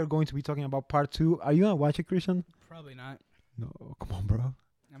 We are going to be talking about part 2. Are you gonna watch it, Christian? Probably not. No, come on, bro.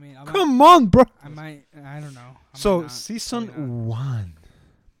 mean, Come on, bro. I might. I don't know. So season 1.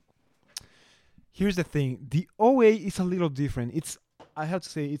 Here's the thing. The OA is a little different. I have to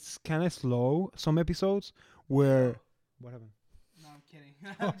say it's kind of slow. Some episodes where what happened? No, I'm kidding.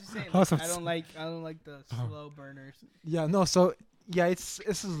 I'm just saying. Awesome. I don't like the slow burners. Yeah, no. So yeah, it's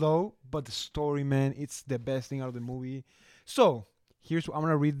slow, but the story, man, it's the best thing out of the movie. So here's I'm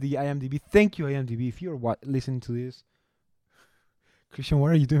gonna read the IMDb. Thank you, IMDb, if you're listening to this. Christian,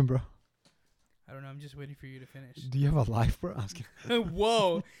 what are you doing, bro? I don't know. I'm just waiting for you to finish. Do you have a life, bro? I'm just kidding.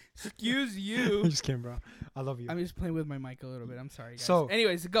 Whoa, excuse you. I'm just kidding, bro. I love you. I'm just playing with my mic a little bit. I'm sorry, guys. So,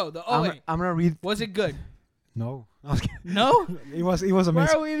 anyways, go. The OA. I'm gonna read. Was it good? No, I was kidding. No. It was Why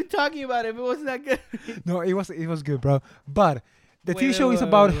amazing. are we even talking about it if it wasn't that good? No, it was good, bro. But the Wait, TV show wait, is wait,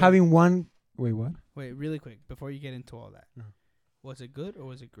 about wait, wait. having one. Wait, what? Wait, really quick before you get into all that. Uh-huh. Was it good or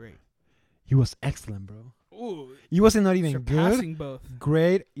was it great? It was excellent, bro. Ooh, It wasn't not even good. surpassing both.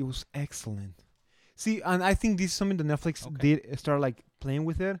 Great. It was excellent. See, and I think this is something that Netflix did start like playing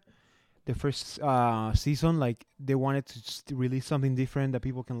with it. The first season, like they wanted to just release something different that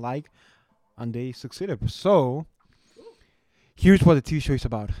people can like, and they succeeded. So, here's what the TV show is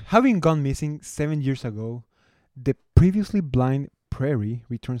about. Having gone missing 7 years ago, the previously blind Prairie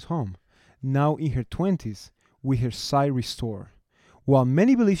returns home, now in her 20s, with her sight restored. While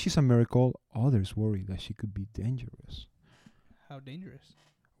many believe she's a miracle, others worry that she could be dangerous. How dangerous?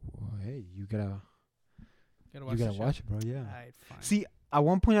 Well, hey, you gotta the show. watch it, bro. Yeah. Alright, fine. See, at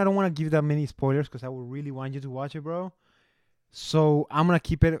one point, I don't want to give that many spoilers because I would really want you to watch it, bro. So I'm gonna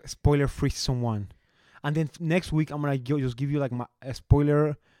keep it spoiler free season 1, and then next week I'm gonna just give you like a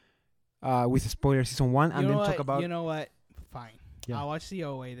spoiler, with a spoiler season 1, and then talk about. You know what? Fine. Yeah. I'll watch the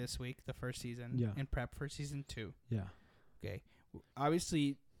OA this week, the first season, Yeah. and prep for season 2. Yeah. Okay.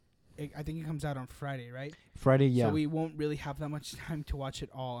 Obviously, I think it comes out on Friday, right? Friday, yeah. So we won't really have that much time to watch it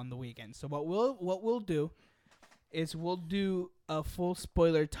all on the weekend. So what we'll do is we'll do a full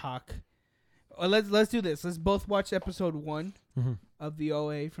spoiler talk. Let's do this. Let's both watch episode 1 Mm-hmm. of the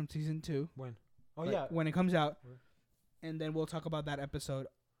OA from season 2. When? Oh yeah. When it comes out, Right. and then we'll talk about that episode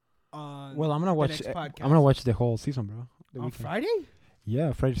on. Well, I'm gonna watch. next I'm podcast. gonna watch the whole season, bro. The on weekend. Friday.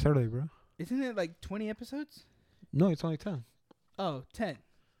 Yeah, Friday, Saturday, bro. Isn't it like 20 episodes? No, it's only 10. Oh, 10.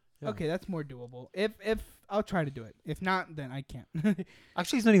 Yeah. Okay, that's more doable. If I'll try to do it. If not, then I can't.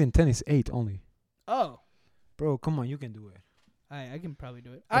 Actually, it's not even 10. It's 8 only. Oh, Bro, come on, you can do it. I can probably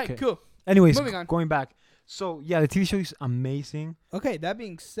do it. All right, Okay. cool. Anyways, Moving on. going back. So yeah, the TV show is amazing. Okay, that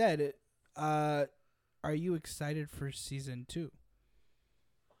being said, are you excited for season 2?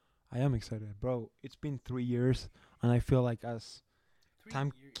 I am excited, bro. It's been 3 years, and I feel like as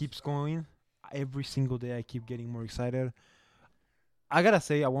time keeps going, every single day I keep getting more excited. I gotta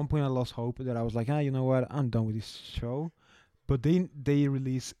say, at one point I lost hope that I was like, you know what, I'm done with this show. But they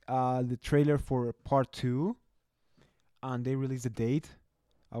released the trailer for part 2, and they released the date.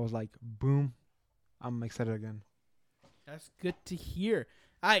 I was like, boom, I'm excited again. That's good to hear.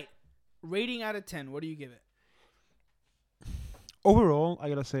 All right, rating out of 10. What do you give it? Overall, I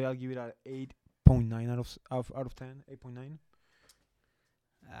gotta say I'll give it an 8.9 out of 10. 8.9.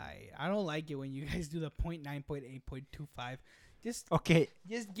 I don't like it when you guys do the 0.9, 0.8, 0.25. Okay,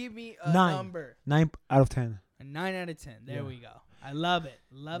 Just give me a 9. number. 9 out of 10. A 9 out of 10. There Yeah. we go. I love it.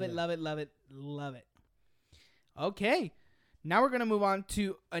 Love it, Yeah. love it, love it, love it. Okay. Now we're going to move on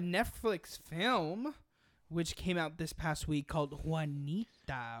to a Netflix film which came out this past week called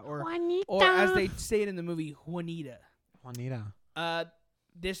Juanita. Or as they say it in the movie, Juanita.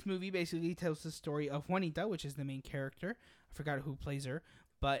 This movie basically tells the story of Juanita, which is the main character. I forgot who plays her.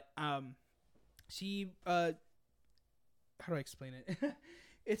 But she... how do I explain it?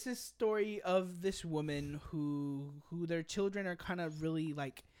 It's a story of this woman who their children are kind of really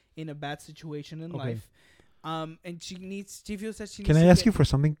like in a bad situation in life. And she feels that she needs Can I to ask get- you for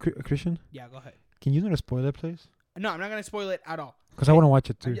something, Christian? Yeah, go ahead. Can you not spoil it, please? No, I'm not going to spoil it at all. Because I want to watch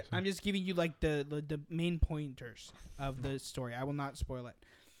it too. I'm just giving you like the main pointers of the story. I will not spoil it.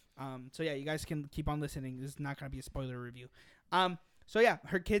 So yeah, you guys can keep on listening. This is not going to be a spoiler review. So yeah,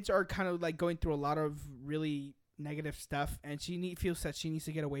 her kids are kind of like going through a lot of really negative stuff, and she feels that she needs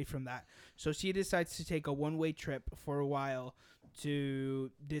to get away from that. So she decides to take a one-way trip for a while to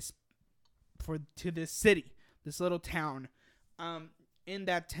this city, this little town. In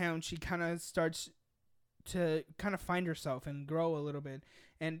that town, she kind of starts to kind of find herself and grow a little bit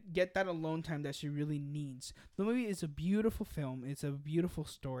and get that alone time that she really needs. The movie is a beautiful film. It's a beautiful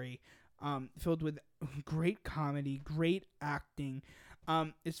story, filled with great comedy, great acting.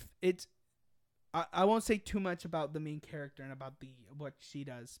 I won't say too much about the main character and about what she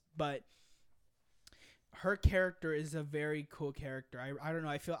does, but her character is a very cool character. I don't know.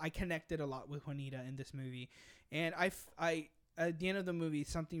 I feel I connected a lot with Juanita in this movie, and I at the end of the movie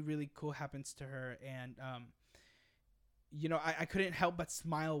something really cool happens to her, and I couldn't help but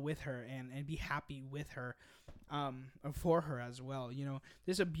smile with her and be happy with her, for her as well.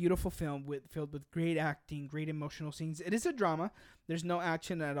 This is a beautiful film filled with great acting, great emotional scenes. It is a drama. There's no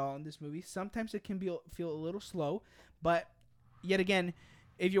action at all in this movie. Sometimes it can feel a little slow, but yet again,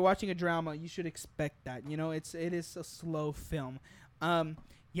 if you're watching a drama, you should expect that. It is a slow film.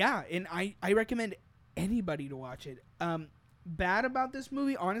 Yeah, and I recommend anybody to watch it. Bad about this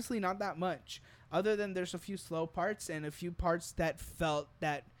movie, honestly, not that much. Other than there's a few slow parts and a few parts that felt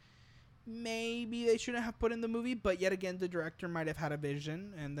that maybe they shouldn't have put in the movie. But yet again, the director might have had a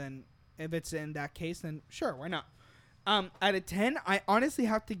vision, and then if it's in that case, then sure, why not? Out of 10, I honestly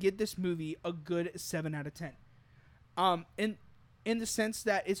have to give this movie a good 7 out of 10. In the sense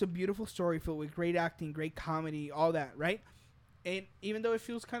that it's a beautiful story filled with great acting, great comedy, all that, right? And even though it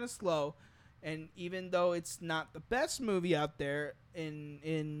feels kind of slow, and even though it's not the best movie out there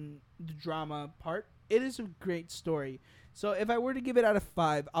in the drama part, it is a great story. So if I were to give it out of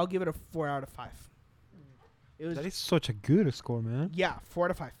 5, I'll give it a 4 out of 5. That is such a good score, man. Yeah, 4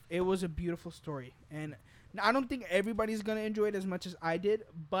 out of 5. It was a beautiful story, and I don't think everybody's gonna enjoy it as much as I did,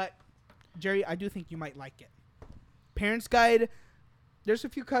 but Jerry, I do think you might like it. Parents' Guide. There's a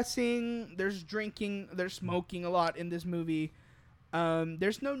few cussing, there's drinking, there's smoking a lot in this movie.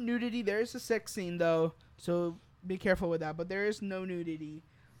 There's no nudity. There is a sex scene, though, so be careful with that. But there is no nudity,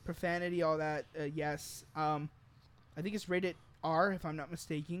 profanity, all that, yes. I think it's rated R, if I'm not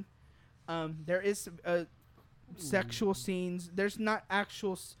mistaken. There is sexual scenes. There's not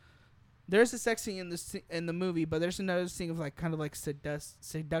actual... There's a sex scene in the movie, but there's another scene of kind of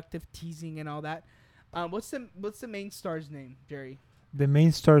seductive teasing and all that. What's the main star's name, Jerry? The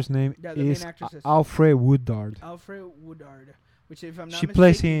main star's name is Alfred Woodard. Alfred Woodard, which if I'm not she mistaken,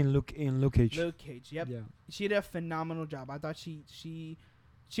 plays in Luke Cage. Luke Cage, yep. Yeah. She did a phenomenal job. I thought she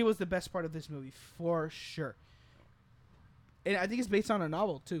was the best part of this movie for sure. And I think it's based on a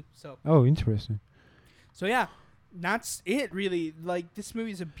novel too. So. Oh, interesting. So yeah, that's it really. This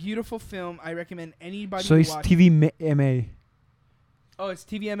movie is a beautiful film. I recommend anybody. So to it's watch. TVMA. Oh, it's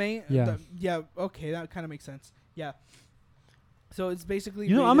TVMA. Yeah. Yeah. Okay, that kind of makes sense. Yeah. So it's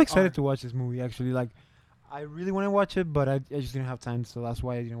basically. I'm excited to watch this movie. Actually, I really want to watch it, but I just didn't have time, so that's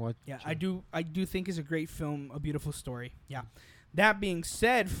why I didn't watch. Yeah, it. I do think it's a great film, a beautiful story. Yeah. That being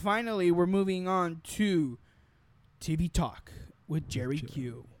said, finally we're moving on to TV Talk with Jerry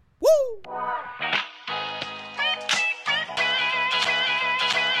Q. Woo!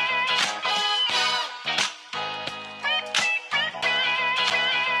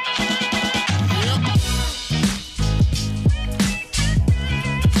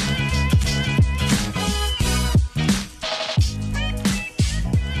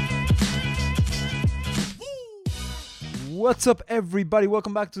 What's up, everybody?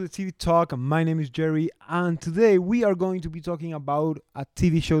 Welcome back to the TV Talk. My name is Jerry, and today we are going to be talking about a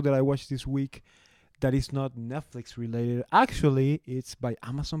TV show that I watched this week that is not Netflix related. Actually, it's by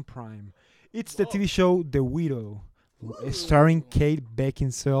Amazon Prime. It's the TV show The Widow, starring Kate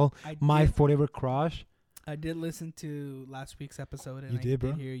Beckinsale, my forever crush. I did listen to last week's episode, and I did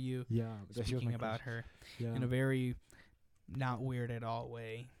hear you speaking about her in a very not weird at all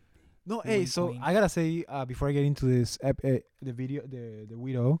way. No, hey, so I gotta say, before I get into this, the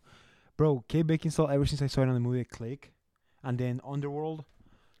Widow, bro, Kate Beckinsale, ever since I saw it on the movie Click, and then Underworld,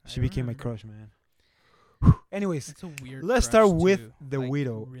 she became my crush, man. Anyways, let's start with The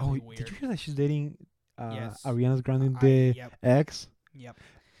Widow. Really weird. Did you hear that she's dating Ariana Grande, ex? Yep.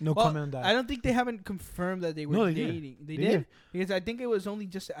 No comment on that. I don't think they haven't confirmed that they were dating. They did. Because I think it was only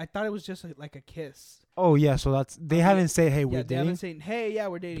I thought it was just like a kiss. Oh, yeah, so they haven't said, hey, we're dating? They haven't said, hey, yeah,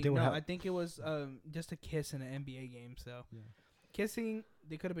 we're dating. No, I think it was just a kiss in an NBA game. So, kissing,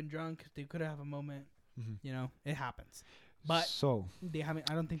 they could have been drunk. They could have a moment. Mm-hmm. It happens. But they haven't.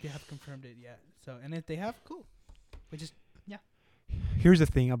 I don't think they have confirmed it yet. So, and if they have, cool. Here's the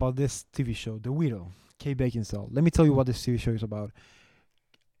thing about this TV show, The Widow, Kate Beckinsale. Let me tell you what this TV show is about.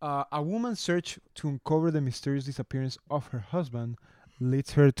 A woman's search to uncover the mysterious disappearance of her husband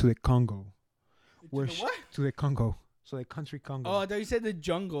leads her to the Congo. To the Congo. So the country Congo. Oh, I thought you said the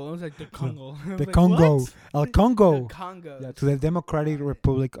jungle. I was like, the Congo. The Congo. What? El Congo. The Congo. Yeah, to the Democratic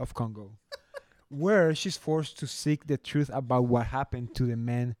Republic of Congo. Where she's forced to seek the truth about what happened to the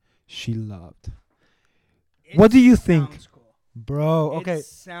man she loved. What do you think? Cool. Bro, okay. It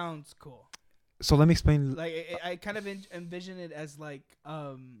sounds cool. So let me explain. I kind of envision it as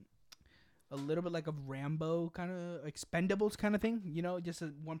a little bit like a Rambo kind of Expendables kind of thing. You know, just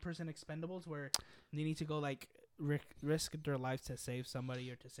a one person Expendables where they need to go like risk their lives to save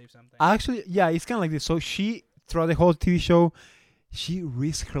somebody or to save something. Actually, yeah, it's kind of like this. So she, throughout the whole TV show, she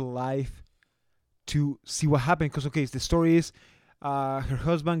risked her life to see what happened. Because, okay, the story is her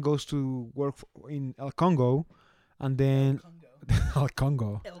husband goes to work in El Congo, and then El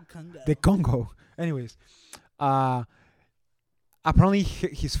Congo, El Congo. the Congo. Anyways, uh, apparently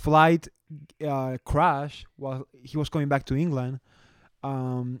his flight crashed while he was coming back to England,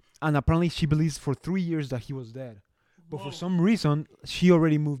 and apparently she believes for 3 years that he was dead. But for some reason, she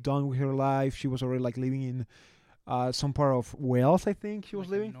already moved on with her life. She was already like living in some part of Wales, I think she was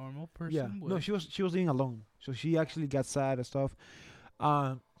like living. A normal person. Yeah, no, she was living alone. So she actually got sad and stuff.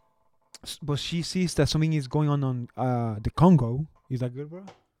 Uh, but she sees that something is going on the Congo. Is that good, bro?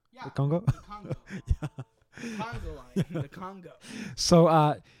 Yeah, The Congo. The Congo. Yeah. Congo line. The Congo.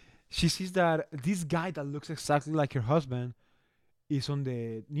 So she sees that this guy that looks exactly like her husband is on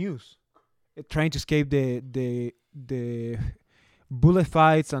the news, trying to escape the bullet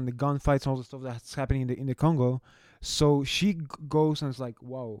fights and the gun fights and all the stuff that's happening in the Congo. So she goes and is like,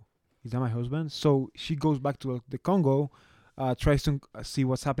 "Wow, is that my husband?" So she goes back to the Congo, tries to see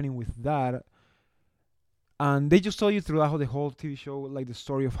what's happening with that, and they just tell you throughout the whole TV show like the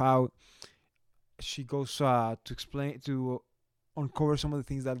story of how she goes to uncover some of the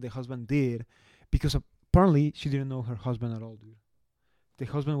things that the husband did, because apparently she didn't know her husband at all, dude. The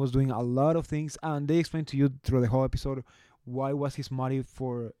husband was doing a lot of things, and they explain to you through the whole episode why was his motive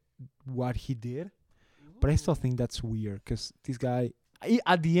for what he did. But I still think that's weird because this guy,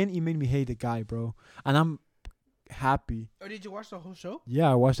 at the end, it made me hate the guy, bro. And I'm happy. Oh, did you watch the whole show?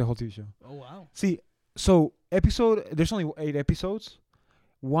 Yeah, I watched the whole TV show. Oh wow. See, there's only 8 episodes.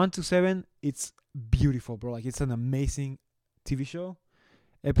 1 to 7, it's beautiful, bro. Like, it's an amazing TV show.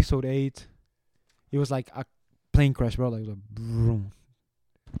 Episode 8, it was like a plane crash, bro. Like, it was a boom.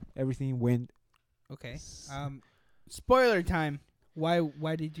 Everything went. Okay. Spoiler time.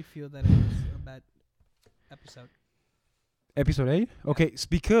 Why did you feel that it was a bad episode? Episode 8? Okay, it's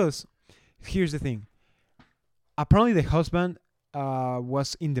because here's the thing. Apparently, the husband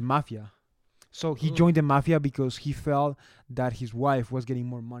was in the mafia. So he joined the mafia because he felt that his wife was getting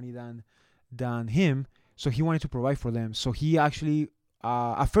more money than him. So he wanted to provide for them. So he actually,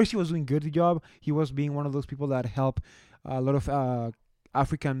 at first he was doing good job. He was being one of those people that help a lot of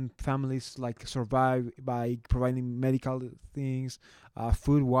African families like survive by providing medical things,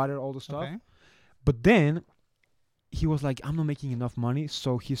 food, water, all the stuff. Okay. But then he was like, I'm not making enough money.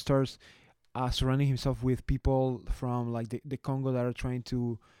 So he starts surrounding himself with people from like the Congo that are trying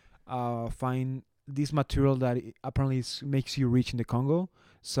to find this material that apparently makes you rich in the Congo.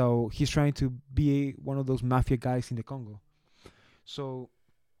 So he's trying to be one of those mafia guys in the Congo. So,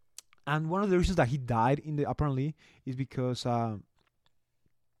 and one of the reasons that he died apparently is because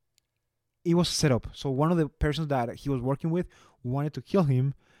it was set up. So one of the persons that he was working with wanted to kill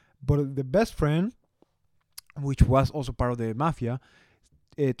him, but the best friend, which was also part of the mafia,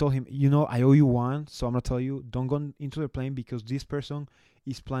 told him, I owe you one, so I'm gonna tell you, don't go into the plane because this person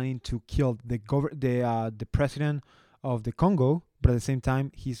is planning to kill the president of the Congo, but at the same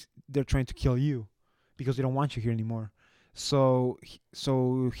time they're trying to kill you because they don't want you here anymore. So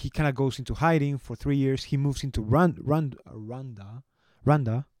he kind of goes into hiding for 3 years. He moves into Rwanda,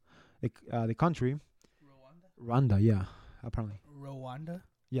 the country. Rwanda, yeah, apparently. Rwanda.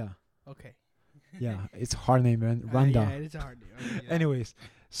 Yeah. Okay. Yeah, it's a hard name, man. Rwanda. Yeah, it's a hard name. Yeah. Anyways,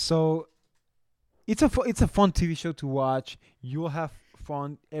 so it's a fun TV show to watch. You'll have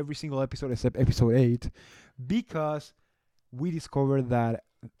fun every single episode except episode 8 because we discovered that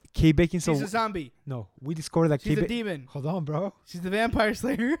Kate Beckinsale. She's a zombie. No, we discovered that She's a demon. Hold on, bro. She's the vampire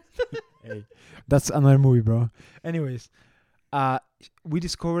slayer. Hey, that's another movie, bro. Anyways, we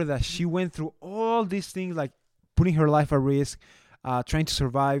discovered that she went through all these things, like putting her life at risk, trying to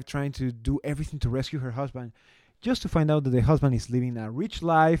survive, trying to do everything to rescue her husband, just to find out that the husband is living a rich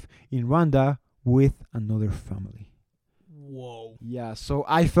life in Rwanda with another family. Whoa. Yeah, so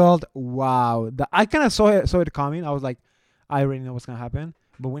I felt, wow. I kind of saw it coming. I was like, I already know what's going to happen.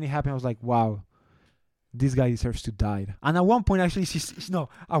 But when it happened, I was like, wow, this guy deserves to die. And at one point, actually,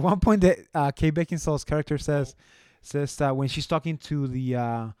 at one point, Kate Beckinsale's character says that when she's talking to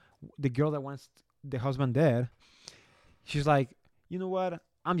the girl that wants the husband dead, she's like, you know what?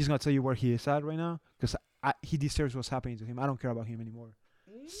 I'm just going to tell you where he is at right now because he deserves what's happening to him. I don't care about him anymore.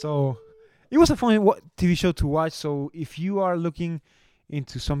 So it was a fun TV show to watch. So if you are looking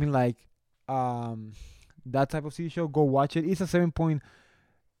into something like that type of TV show, go watch it. It's a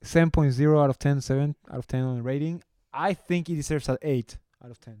 7.0 out of 10, 7 out of 10 on the rating. I think it deserves an 8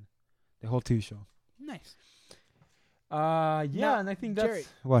 out of 10. the whole TV show. Nice. Yeah, Now, and I think that's Jerry,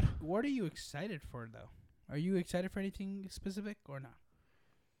 what. What are you excited for, though? Are you excited for anything specific or not?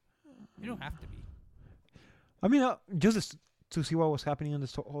 You don't have to be. I mean, just to see what was happening in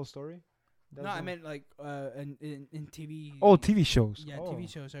the whole story. No, I meant like in TV. Oh, TV shows. Yeah, oh. TV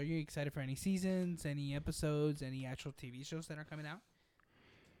shows. Are you excited for any seasons, any episodes, any actual TV shows that are coming out?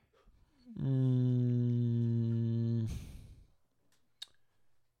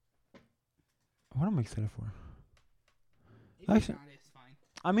 What am I excited for? If Actually- not, it's fine.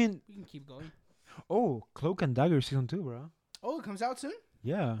 I mean, We can keep going. Cloak and Dagger season 2, bro. Oh, it comes out soon?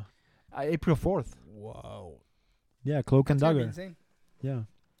 Yeah, April 4th. Whoa. Yeah, Cloak and That's gonna be Dagger. insane. Yeah.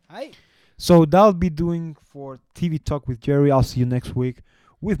 Hi. So that'll be doing for TV Talk with Jerry. I'll see you next week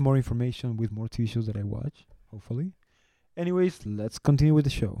with more information, with more TV shows that I watch, hopefully. Anyways, let's continue with the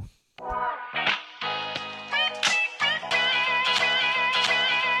show.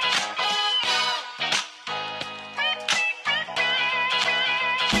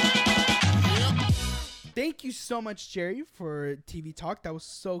 Thank you so much, Jerry, for TV Talk. That was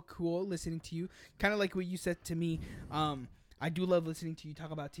so cool listening to you. Kind of like what you said to me. I do love listening to you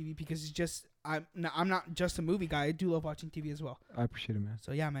talk about TV because it's just I'm not just a movie guy. I do love watching TV as well. I appreciate it, man.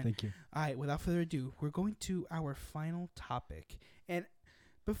 So yeah, man. Thank you. All right, without further ado, we're going to our final topic. And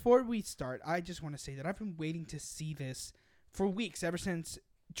before we start, I just want to say that I've been waiting to see this for weeks, ever since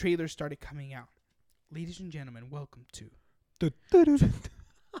trailers started coming out. Ladies and gentlemen, welcome to...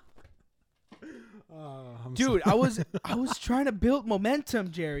 Dude, I was trying to build momentum,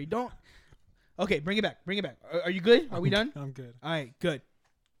 Jerry. Don't... Okay, bring it back. Bring it back. Are you good? Are we done? I'm good. All right, good.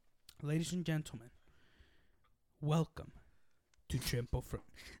 Ladies and gentlemen, welcome to Triple Front.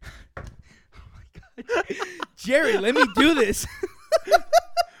 Oh my God. Jerry, let me do this.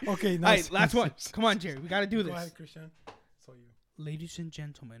 Okay, All nice. right, last one. Come on, Jerry. We got to do this. Go ahead, Christian. So you. Ladies and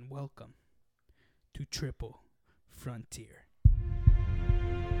gentlemen, welcome to Triple Frontier.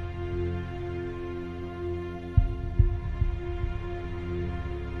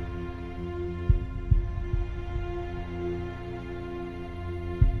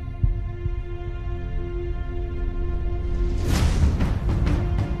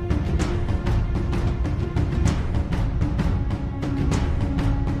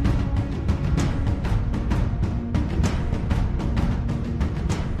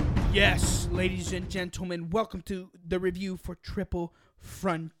 Yes, ladies and gentlemen, welcome to the review for Triple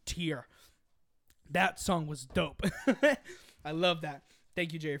Frontier. That song was dope. I love that.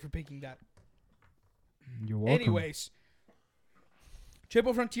 Thank you, Jerry, for picking that. You're welcome. Anyways,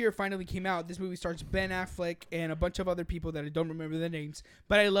 Triple Frontier finally came out. This movie stars Ben Affleck and a bunch of other people that I don't remember the names,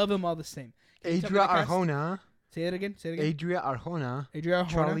 but I love them all the same. Can you tell me Adria the cast? Arjona. Say it again. Say it again. Adria Arjona. Adria Arjona.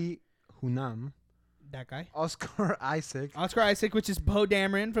 Charlie Hunnam. That guy. Oscar Isaac. Oscar Isaac, which is Poe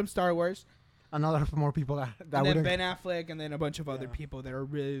Dameron from Star Wars. And a lot of more people that And then wouldn't. Ben Affleck, and then a bunch of other Yeah. people that are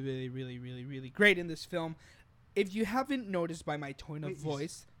really, really, really, really, really great in this film. If you haven't noticed by my tone of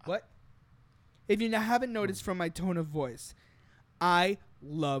voice, what? If you haven't noticed from my tone of voice, I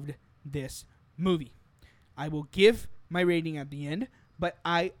loved this movie. I will give my rating at the end, but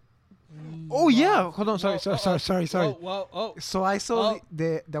I. Oh yeah, hold on. Sorry. Whoa. So I saw Oh.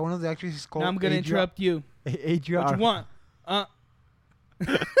 the one of the actresses is called. Now I'm gonna interrupt you. Adria. What you want?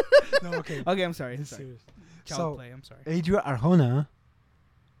 No, okay. Okay, I'm sorry. I'm It's sorry. serious. Child So play. I'm sorry. Adria Arjona.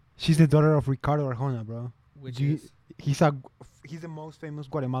 She's the daughter of Ricardo Arjona, bro. Which you- is He's the most famous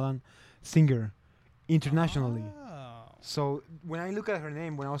Guatemalan singer internationally. Oh. So when I look at her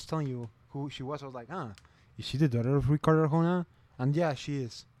name, when I was telling you who she was, I was like, is she the daughter of Ricardo Arjona? And yeah, she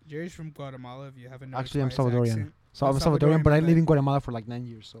is. Jerry's from Guatemala. If you haven't noticed, Actually, I'm by his Salvadorian. accent. So I'm Oh, Salvadorian, but I Salvadorian, live in Guatemala for like 9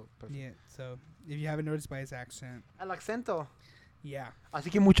 years. So perfect. Yeah. So if you haven't noticed by his accent, El acento. yeah.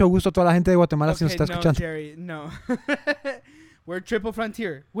 Así que mucho gusto a toda la gente de Guatemala si nos está no, escuchando. Jerry, no. We're Triple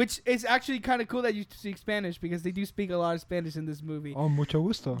Frontier, which is actually kind of cool that you speak Spanish because they do speak a lot of Spanish in this movie. Oh, mucho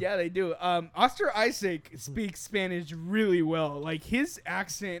gusto. Yeah, they do. Oscar Isaac speaks Spanish really well. Like his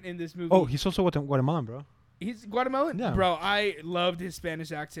accent in this movie. Oh, he's also Guatemalan, bro. He's Guatemalan? Yeah. Bro, I loved his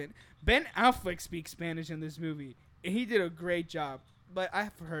Spanish accent. Ben Affleck speaks Spanish in this movie. And he did a great job. But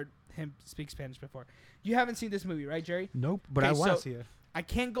I've heard him speak Spanish before. You haven't seen this movie, right, Jerry? Nope, but Okay, I want to so- see it. I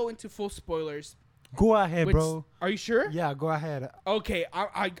can't go into full spoilers. Go ahead, which- bro. Are you sure? Yeah, go ahead. Okay,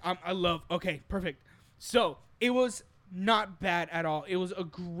 I love. Okay, perfect. So it was not bad at all. It was a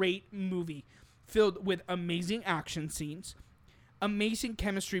great movie filled with amazing action scenes, amazing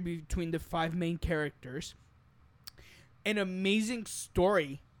chemistry between the 5 main characters, an amazing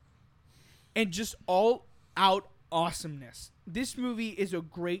story, and just all out awesomeness. This movie is a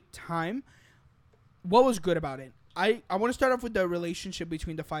great time. What was good about it? I want to start off with the relationship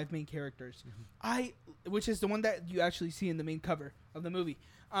between the 5 main characters. Which is the one that you actually see in the main cover of the movie.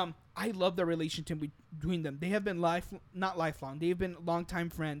 I love the relationship between them. They have been not lifelong. They've been longtime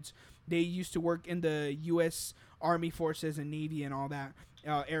friends. They used to work in the U.S. Army forces and Navy and all that,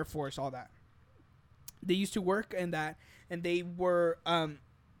 Air Force, all that. They used to work in that, and they were, and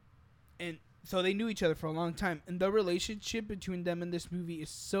so they knew each other for a long time. And the relationship between them in this movie is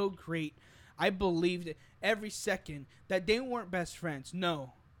so great. I believed every second that they weren't best friends.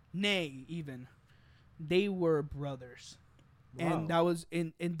 No, nay, even they were brothers. Wow. And that was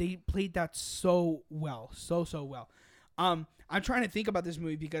and they played that so well, so well. I'm trying to think about this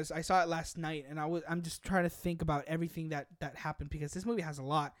movie because I saw it last night, and I'm just trying to think about everything that happened because this movie has a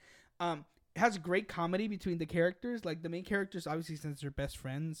lot. It has great comedy between the characters. Like the main characters, obviously, since they're best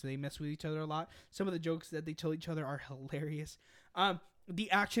friends, they mess with each other a lot. Some of the jokes that they tell each other are hilarious.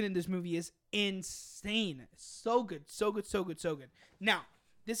 The action in this movie is insane. So good. Now,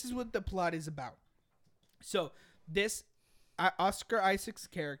 this is what the plot is about. So this Oscar Isaac's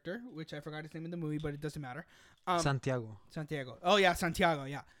character, which I forgot his name in the movie, but it doesn't matter. Santiago. Oh yeah, Santiago.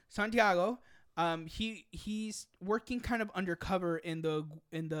 Yeah, Santiago. He's working kind of undercover in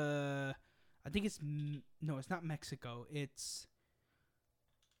the. I think it's not Mexico. It's.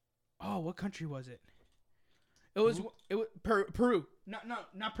 Oh, what country was it? It was Peru.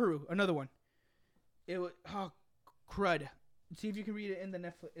 Not Peru. Another one. It was crud. See if you can read it in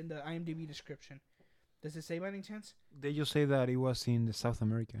the IMDb description. Does it say by any chance? They just say that it was in the South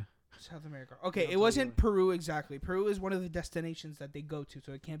America. South America. Okay, it wasn't Peru exactly. Peru is one of the destinations that they go to,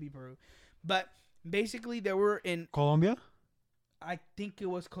 so it can't be Peru. But basically, they were in Colombia. I think it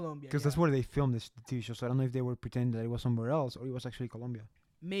was Colombia. Because that's where they filmed this TV show. So I don't know if they were pretending that it was somewhere else or it was actually Colombia.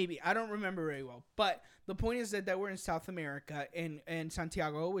 Maybe. I don't remember very well. But the point is that we're in South America, and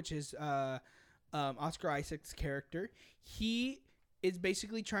Santiago, which is Oscar Isaac's character, he is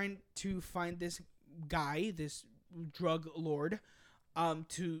basically trying to find this guy, this drug lord,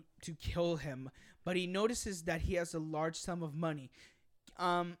 to kill him. But he notices that he has a large sum of money.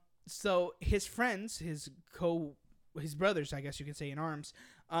 So his friends, his brothers, I guess you can say, in arms,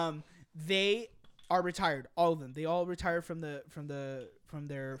 they are retired. All of them. They all retired from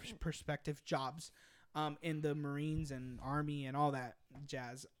their respective jobs, in the Marines and Army and all that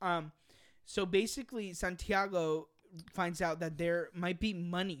jazz. So basically, Santiago finds out that there might be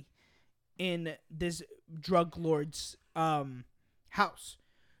money in this drug lord's house.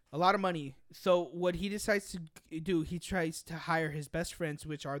 A lot of money. So what he decides to do, he tries to hire his best friends,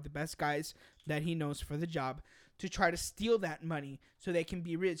 which are the best guys that he knows for the job, to try to steal that money so they can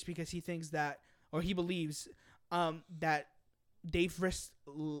be rich, because he thinks that, or he believes that they've risked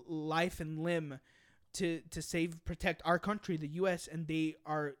life and limb to protect our country, the U.S., and they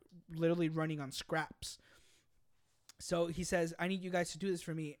are literally running on scraps. So he says, I need you guys to do this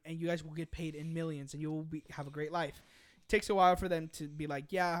for me, and you guys will get paid in millions, and you will have a great life. It takes a while for them to be like,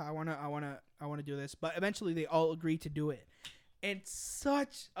 yeah, I wanna do this, but eventually they all agree to do it. And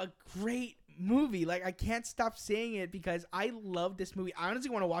such a great movie. Like, I can't stop saying it because I love this movie. I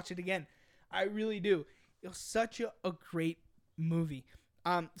honestly want to watch it again. I really do. It was such a great movie.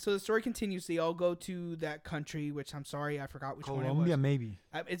 So the story continues. They all go to that country, which I'm sorry, I forgot which one it was. Colombia, maybe.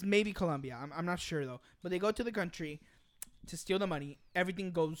 It's maybe Colombia. I'm not sure, though. But they go to the country to steal the money.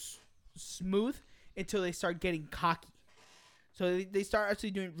 Everything goes smooth until they start getting cocky. So they start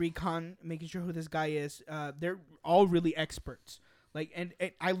actually doing recon, making sure who this guy is. They're all really experts. Like, and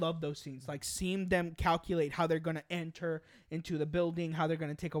I love those scenes. Like, seeing them calculate how they're going to enter into the building, how they're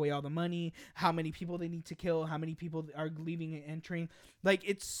going to take away all the money, how many people they need to kill, how many people are leaving and entering. Like,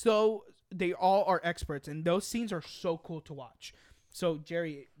 they all are experts, and those scenes are so cool to watch. So,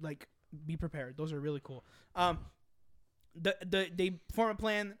 Jerry, like, be prepared. Those are really cool. They form a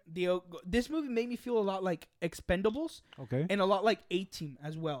plan. This movie made me feel a lot like Expendables, okay, and a lot like A-Team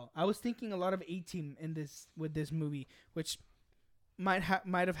as well. I was thinking a lot of A-Team with this movie, which might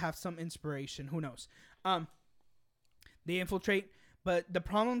have some inspiration. Who knows? They infiltrate, but the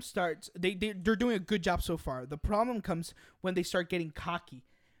problem starts. They're doing a good job so far. The problem comes when they start getting cocky,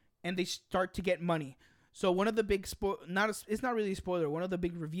 and they start to get money. So one of the big it's not really a spoiler. One of the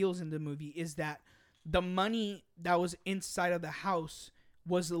big reveals in the movie is that the money that was inside of the house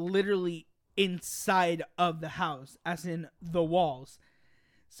was literally inside of the house, as in the walls.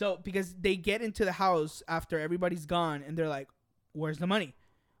 So because they get into the house after everybody's gone, and they're like, "Where's the money?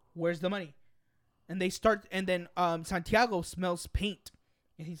 Where's the money?" And they start, and then Santiago smells paint,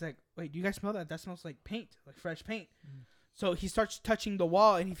 and he's like, "Wait, do you guys smell that? That smells like paint, like fresh paint." Mm. So he starts touching the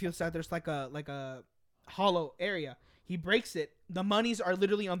wall, and he feels that there's like a hollow area. He breaks it. The monies are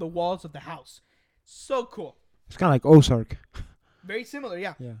literally on the walls of the house. So cool. It's kind of like Ozark. Very similar,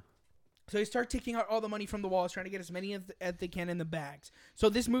 yeah. Yeah. So they start taking out all the money from the walls, trying to get as many as they can in the bags. So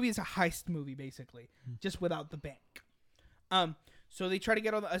this movie is a heist movie, basically, just without the bank. So they try to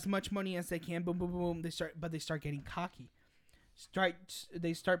get as much money as they can. Boom, boom, boom. They start getting cocky.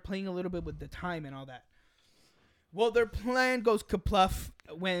 They start playing a little bit with the time and all that. Well, their plan goes kapluff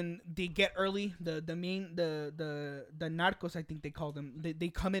when they get early. The narcos, I think they call them. They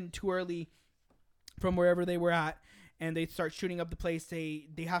come in too early from wherever they were at, and they start shooting up the place. They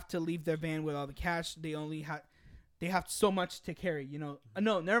have to leave their van with all the cash. They have so much to carry. No,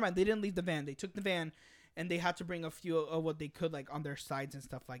 never mind. They didn't leave the van. They took the van, and they had to bring a few of what they could, like on their sides and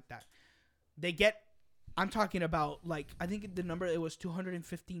stuff like that. I'm talking about, like, I think the number, it was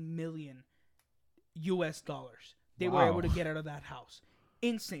 $250 million US. They were able to get out of that house.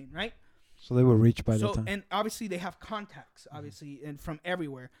 Insane, right? So they were rich by the time. And obviously they have contacts, and from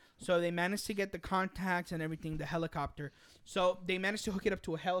everywhere. So they managed to get the contacts and everything, the helicopter. So they managed to hook it up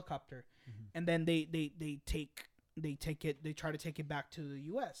to a helicopter, and then they try to take it back to the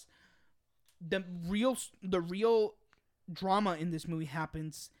U.S. The real drama in this movie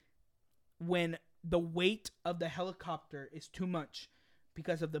happens when the weight of the helicopter is too much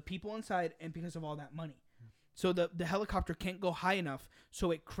because of the people inside and because of all that money. So the helicopter can't go high enough,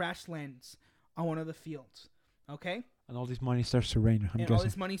 so it crash lands on one of the fields. Okay? And all this money starts to rain, I'm guessing. All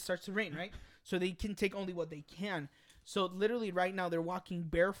this money starts to rain, right? So they can take only what they can. So literally right now they're walking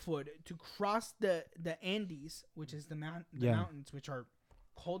barefoot to cross the Andes, which is the mountains, which are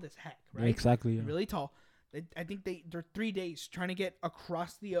cold as heck, right? Yeah, exactly. Yeah. Really tall. I think they're 3 days trying to get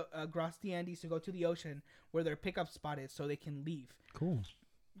across the Andes to go to the ocean where their pickup spot is, so they can leave. Cool.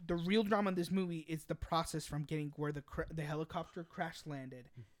 The real drama in this movie is the process from getting where the helicopter crash landed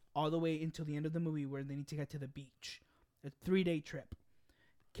all the way until the end of the movie where they need to get to the beach. A 3-day trip,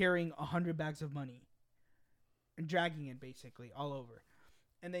 carrying 100 bags of money and dragging it basically all over.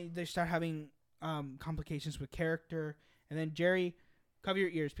 And then they start having complications with character. And then Jerry, cover your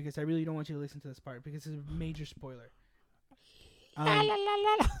ears because I really don't want you to listen to this part because it's a major spoiler.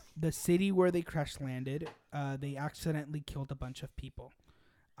 The city where they crash landed, they accidentally killed a bunch of people.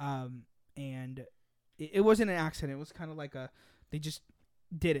 And it wasn't an accident. It was kind of like they just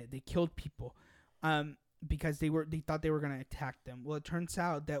did it. They killed people, because they thought they were going to attack them. Well, it turns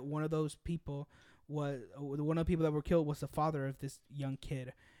out that one of those people one of the people that were killed was the father of this young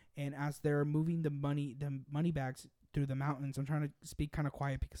kid. And as they're moving the money bags through the mountains, I'm trying to speak kind of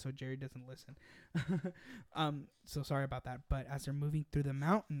quiet because so Jerry doesn't listen. So sorry about that. But as they're moving through the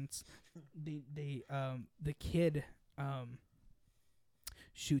mountains, the kid,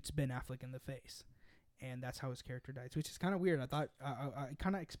 shoots Ben Affleck in the face, and that's how his character dies, which is kind of weird. I thought I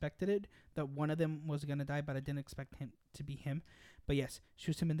kind of expected it that one of them was gonna die, but I didn't expect him to be him. But yes,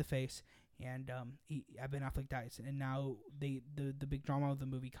 shoots him in the face, and Ben Affleck dies. And now the big drama of the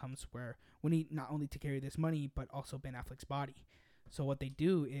movie comes where we need not only to carry this money but also Ben Affleck's body. So what they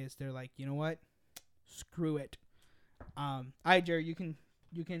do is they're like, you know what, screw it. All right, Jerry, you can.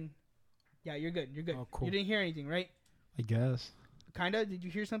 Yeah, you're good. You're good. Oh, cool. You didn't hear anything, right? I guess. Kinda? Did you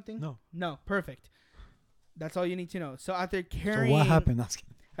hear something? No. Perfect. That's all you need to know. So after carrying, So what happened?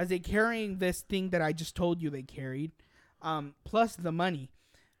 as they carrying this thing that I just told you they carried, plus the money,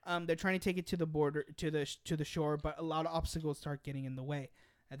 they're trying to take it to the border, to the shore, but a lot of obstacles start getting in the way.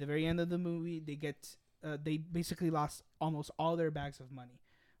 At the very end of the movie, they basically lost almost all their bags of money,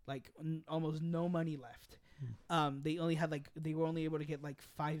 like almost no money left. They were only able to get like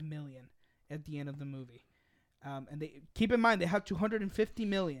 $5 million at the end of the movie. And they keep in mind they have $250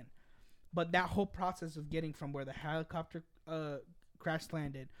 million, but that whole process of getting from where the helicopter crash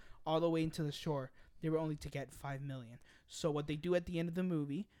landed all the way into the shore, they were only to get $5 million. So what they do at the end of the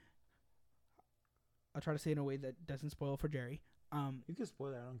movie, I'll try to say it in a way that doesn't spoil for Jerry. You can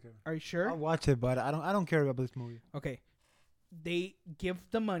spoil it. I don't care. Are you sure? I'll watch it, but I don't care about this movie. Okay, they give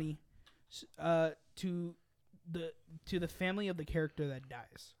the money to the family of the character that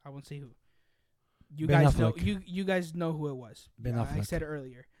dies. I won't say who. You Ben guys Affleck. know you guys know who it was. Ben Affleck. I said it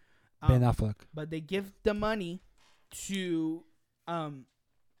earlier. Ben Affleck. But they give the money to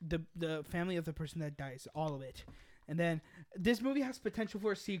the family of the person that dies, all of it. And then this movie has potential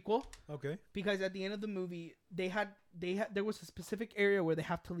for a sequel Okay. because at the end of the movie there was a specific area where they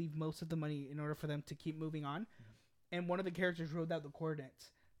have to leave most of the money in order for them to keep moving on. And one of the characters wrote out the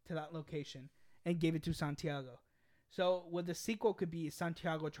coordinates to that location and gave it to Santiago. So what the sequel could be is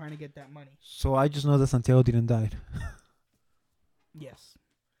Santiago trying to get that money. So I just know that Santiago didn't die. Yes.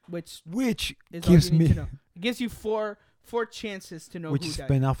 Which is gives all you need me to know. It gives you four chances to know which who is died.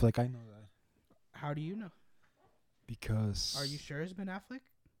 Ben Affleck. I know that How do you know? because Are you sure it's Ben Affleck?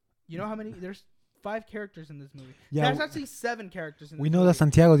 You know how many? There's 5 characters in this movie. Yeah, There's actually 7 characters in this we movie. know that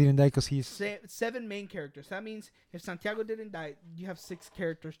Santiago didn't die because he's 7 main characters. That means if Santiago didn't die, you have 6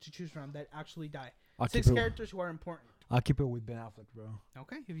 characters to choose from that actually die. 6 characters who are important. I'll keep it with Ben Affleck, bro.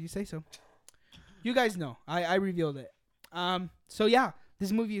 Okay, if you say so. You guys know. I revealed it. So yeah,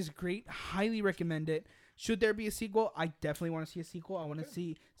 this movie is great. Highly recommend it. Should there be a sequel? I definitely want to see a sequel. I want to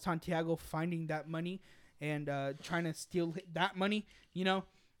see Santiago finding that money and trying to steal that money,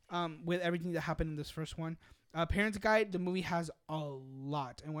 with everything that happened in this first one. Parents Guide, the movie has a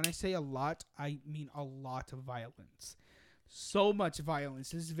lot. And when I say a lot, I mean a lot of violence. So much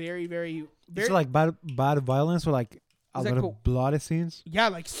violence. It's very, very, very... It's like bad violence or like a lot of bloody scenes? Yeah,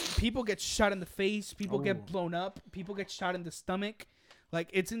 like people get shot in the face. People get blown up. People get shot in the stomach. Like,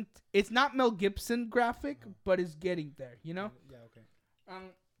 it's not Mel Gibson graphic, but it's getting there, Yeah, okay.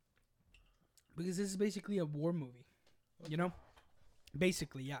 Because this is basically a war movie,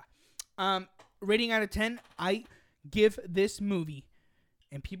 Basically, yeah. Rating out of 10, I give this movie,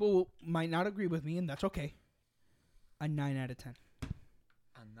 and people might not agree with me, and that's okay, a 9 out of 10.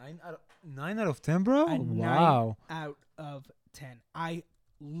 A 9 out of 10, bro? Wow. 9 out of 10. I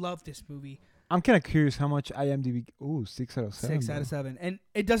love this movie. I'm kind of curious how much IMDb... Ooh, 6 out of 7. 6 out of 7. And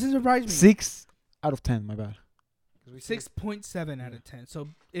it doesn't surprise me. 6 out of 10, my bad. 6.7 out of 10. So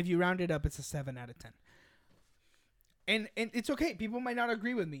if you round it up, it's a 7 out of 10. And it's okay. People might not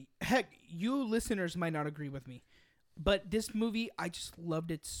agree with me. Heck, you listeners might not agree with me. But this movie, I just loved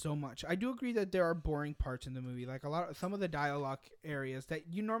it so much. I do agree that there are boring parts in the movie. Like some of the dialogue areas that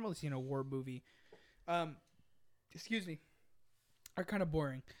you normally see in a war movie. Excuse me. Are kind of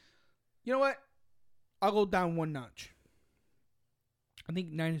boring. You know what? I'll go down 1 notch. I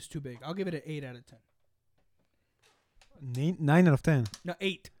think 9 is too big. I'll give it an 8 out of 10. 9 out of 10? No,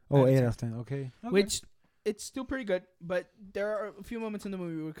 8. Oh, 8 out of 10. Okay. Which, it's still pretty good. But there are a few moments in the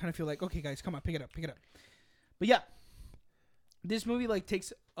movie where we kind of feel like, okay, guys, come on, pick it up. But yeah. This movie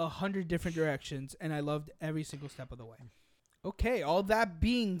takes 100 different directions. And I loved every single step of the way. Okay, all that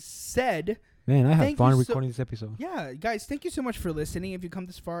being said... Man, I had fun recording this episode. Yeah, guys, thank you so much for listening. If you come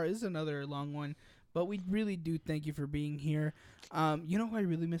this far, this is another long one. But we really do thank you for being here. You know who I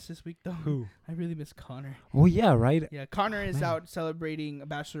really miss this week, though? Who? I really miss Connor. Oh, yeah, right? Yeah, Connor is out celebrating a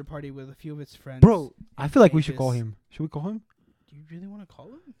bachelor party with a few of his friends. Bro, I feel like we should call him. Should we call him? Do you really want to call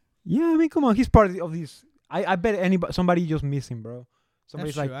him? Yeah, I mean, come on. He's part of this. I bet somebody just miss him, bro.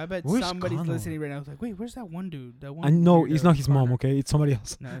 Somebody's That's true. like, I bet somebody's listening right now. It's like, wait, where's that one dude? That one. I know it's not his mom. Okay, it's somebody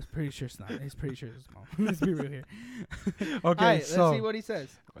else. No, it's pretty sure it's not. It's pretty sure it's his mom. Let's be real here. Okay, right, let's see what he says.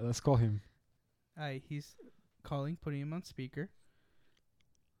 Let's call him. He's calling, putting him on speaker.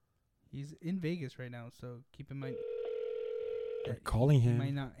 He's in Vegas right now, so keep in mind. They're calling him. He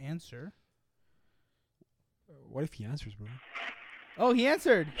might not answer. What if he answers, bro? Oh, he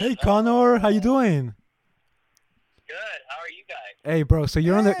answered. Hey, Connor, how you doing? Good. How are you guys? Hey, bro. So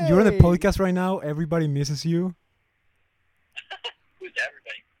you're on the podcast right now. Everybody misses you. Who's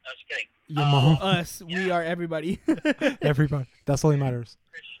everybody? I was kidding. Your mom. Us. Yeah. We are everybody. Everybody. That's all that matters.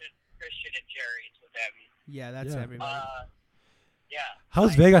 Christian and Jerry is what that means. Yeah, that's everybody. Yeah.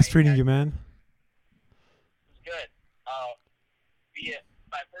 How's Vegas treating you, man? It's good.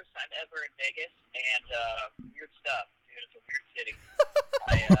 My first time ever in Vegas, and weird stuff, dude. It's a weird city.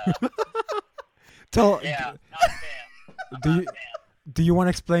 Yeah, not a fan. Do you want to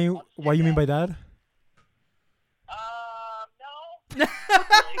explain what you mean by that? No.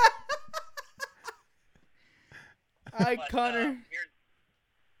 Hi, Connor.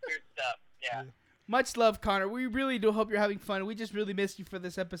 Weird stuff. Yeah. Much love, Connor. We really do hope you're having fun. We just really missed you for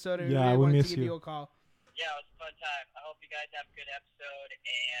this episode, and yeah, we really we wanted miss to give you a call. Yeah, it was a fun time. I hope you guys have a good episode,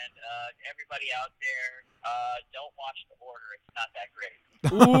 and everybody out there, don't watch The Order. It's not that great.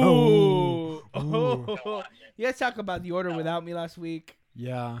 Ooh. Don't watch it. You guys talk about The Order without me last week.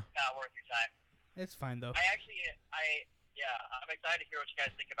 Yeah. Not worth your time. It's fine, though. I'm excited to hear what you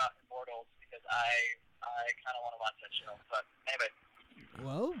guys think about Immortals, because I kind of want to watch that show. But anyway.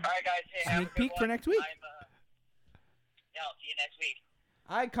 Well, all right, guys. Hey, sneak peek for next week. Yeah, I'll see you next week.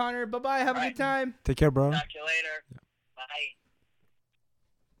 All right, Connor. Bye-bye. Have a good time. Take care, bro. Talk to you later. Yeah. Bye.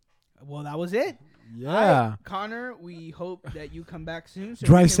 Well, that was it. Yeah. Right, Connor, we hope that you come back soon. So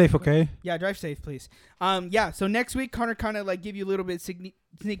drive safe, okay? Yeah, drive safe, please. Yeah, so next week, Connor kind of give you a little bit sneak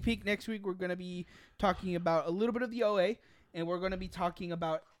peek. Next week, we're going to be talking about a little bit of the OA, and we're going to be talking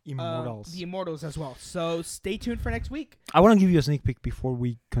about Immortals. The Immortals as well. So stay tuned for next week. I want to give you a sneak peek before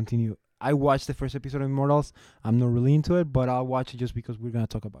we continue. I watched the first episode of Immortals. I'm not really into it, but I'll watch it just because we're going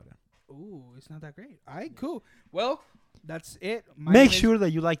to talk about it. Ooh, it's not that great. All right, cool. Well, that's it. Make sure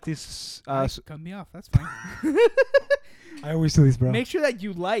that you like this. Cut me off. That's fine. I always do this, bro. Make sure that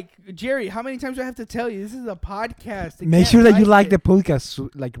you like. Jerry, how many times do I have to tell you? This is a podcast. They Make can't sure that you like it. the podcast,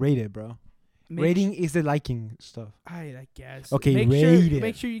 like rate it, bro. Make Rating is the liking stuff. I guess. Okay, make rate it.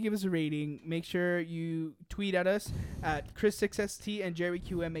 Make sure you give us a rating. Make sure you tweet at us at Chris6ST and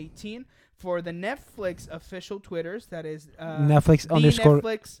JerryQM18 for the Netflix official Twitters. That is Netflix the underscore.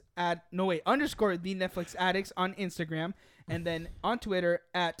 Netflix underscore the Netflix Addicts on Instagram, and then on Twitter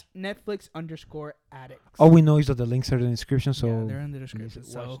at Netflix underscore Addicts. All we know is that the links are in the description, so yeah, they're in the you description.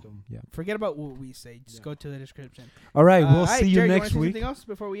 should watch So them. Yeah. forget about what we say. Just go to the description. All right, we'll alright, see you Jerry, next wanna say week. Something else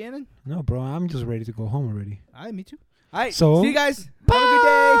before we end it? No, bro, I'm just ready to go home already. Alright, me too. Alright, So, see you guys. Bye. Have a good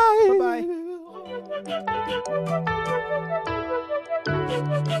day. Bye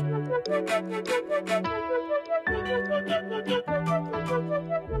bye.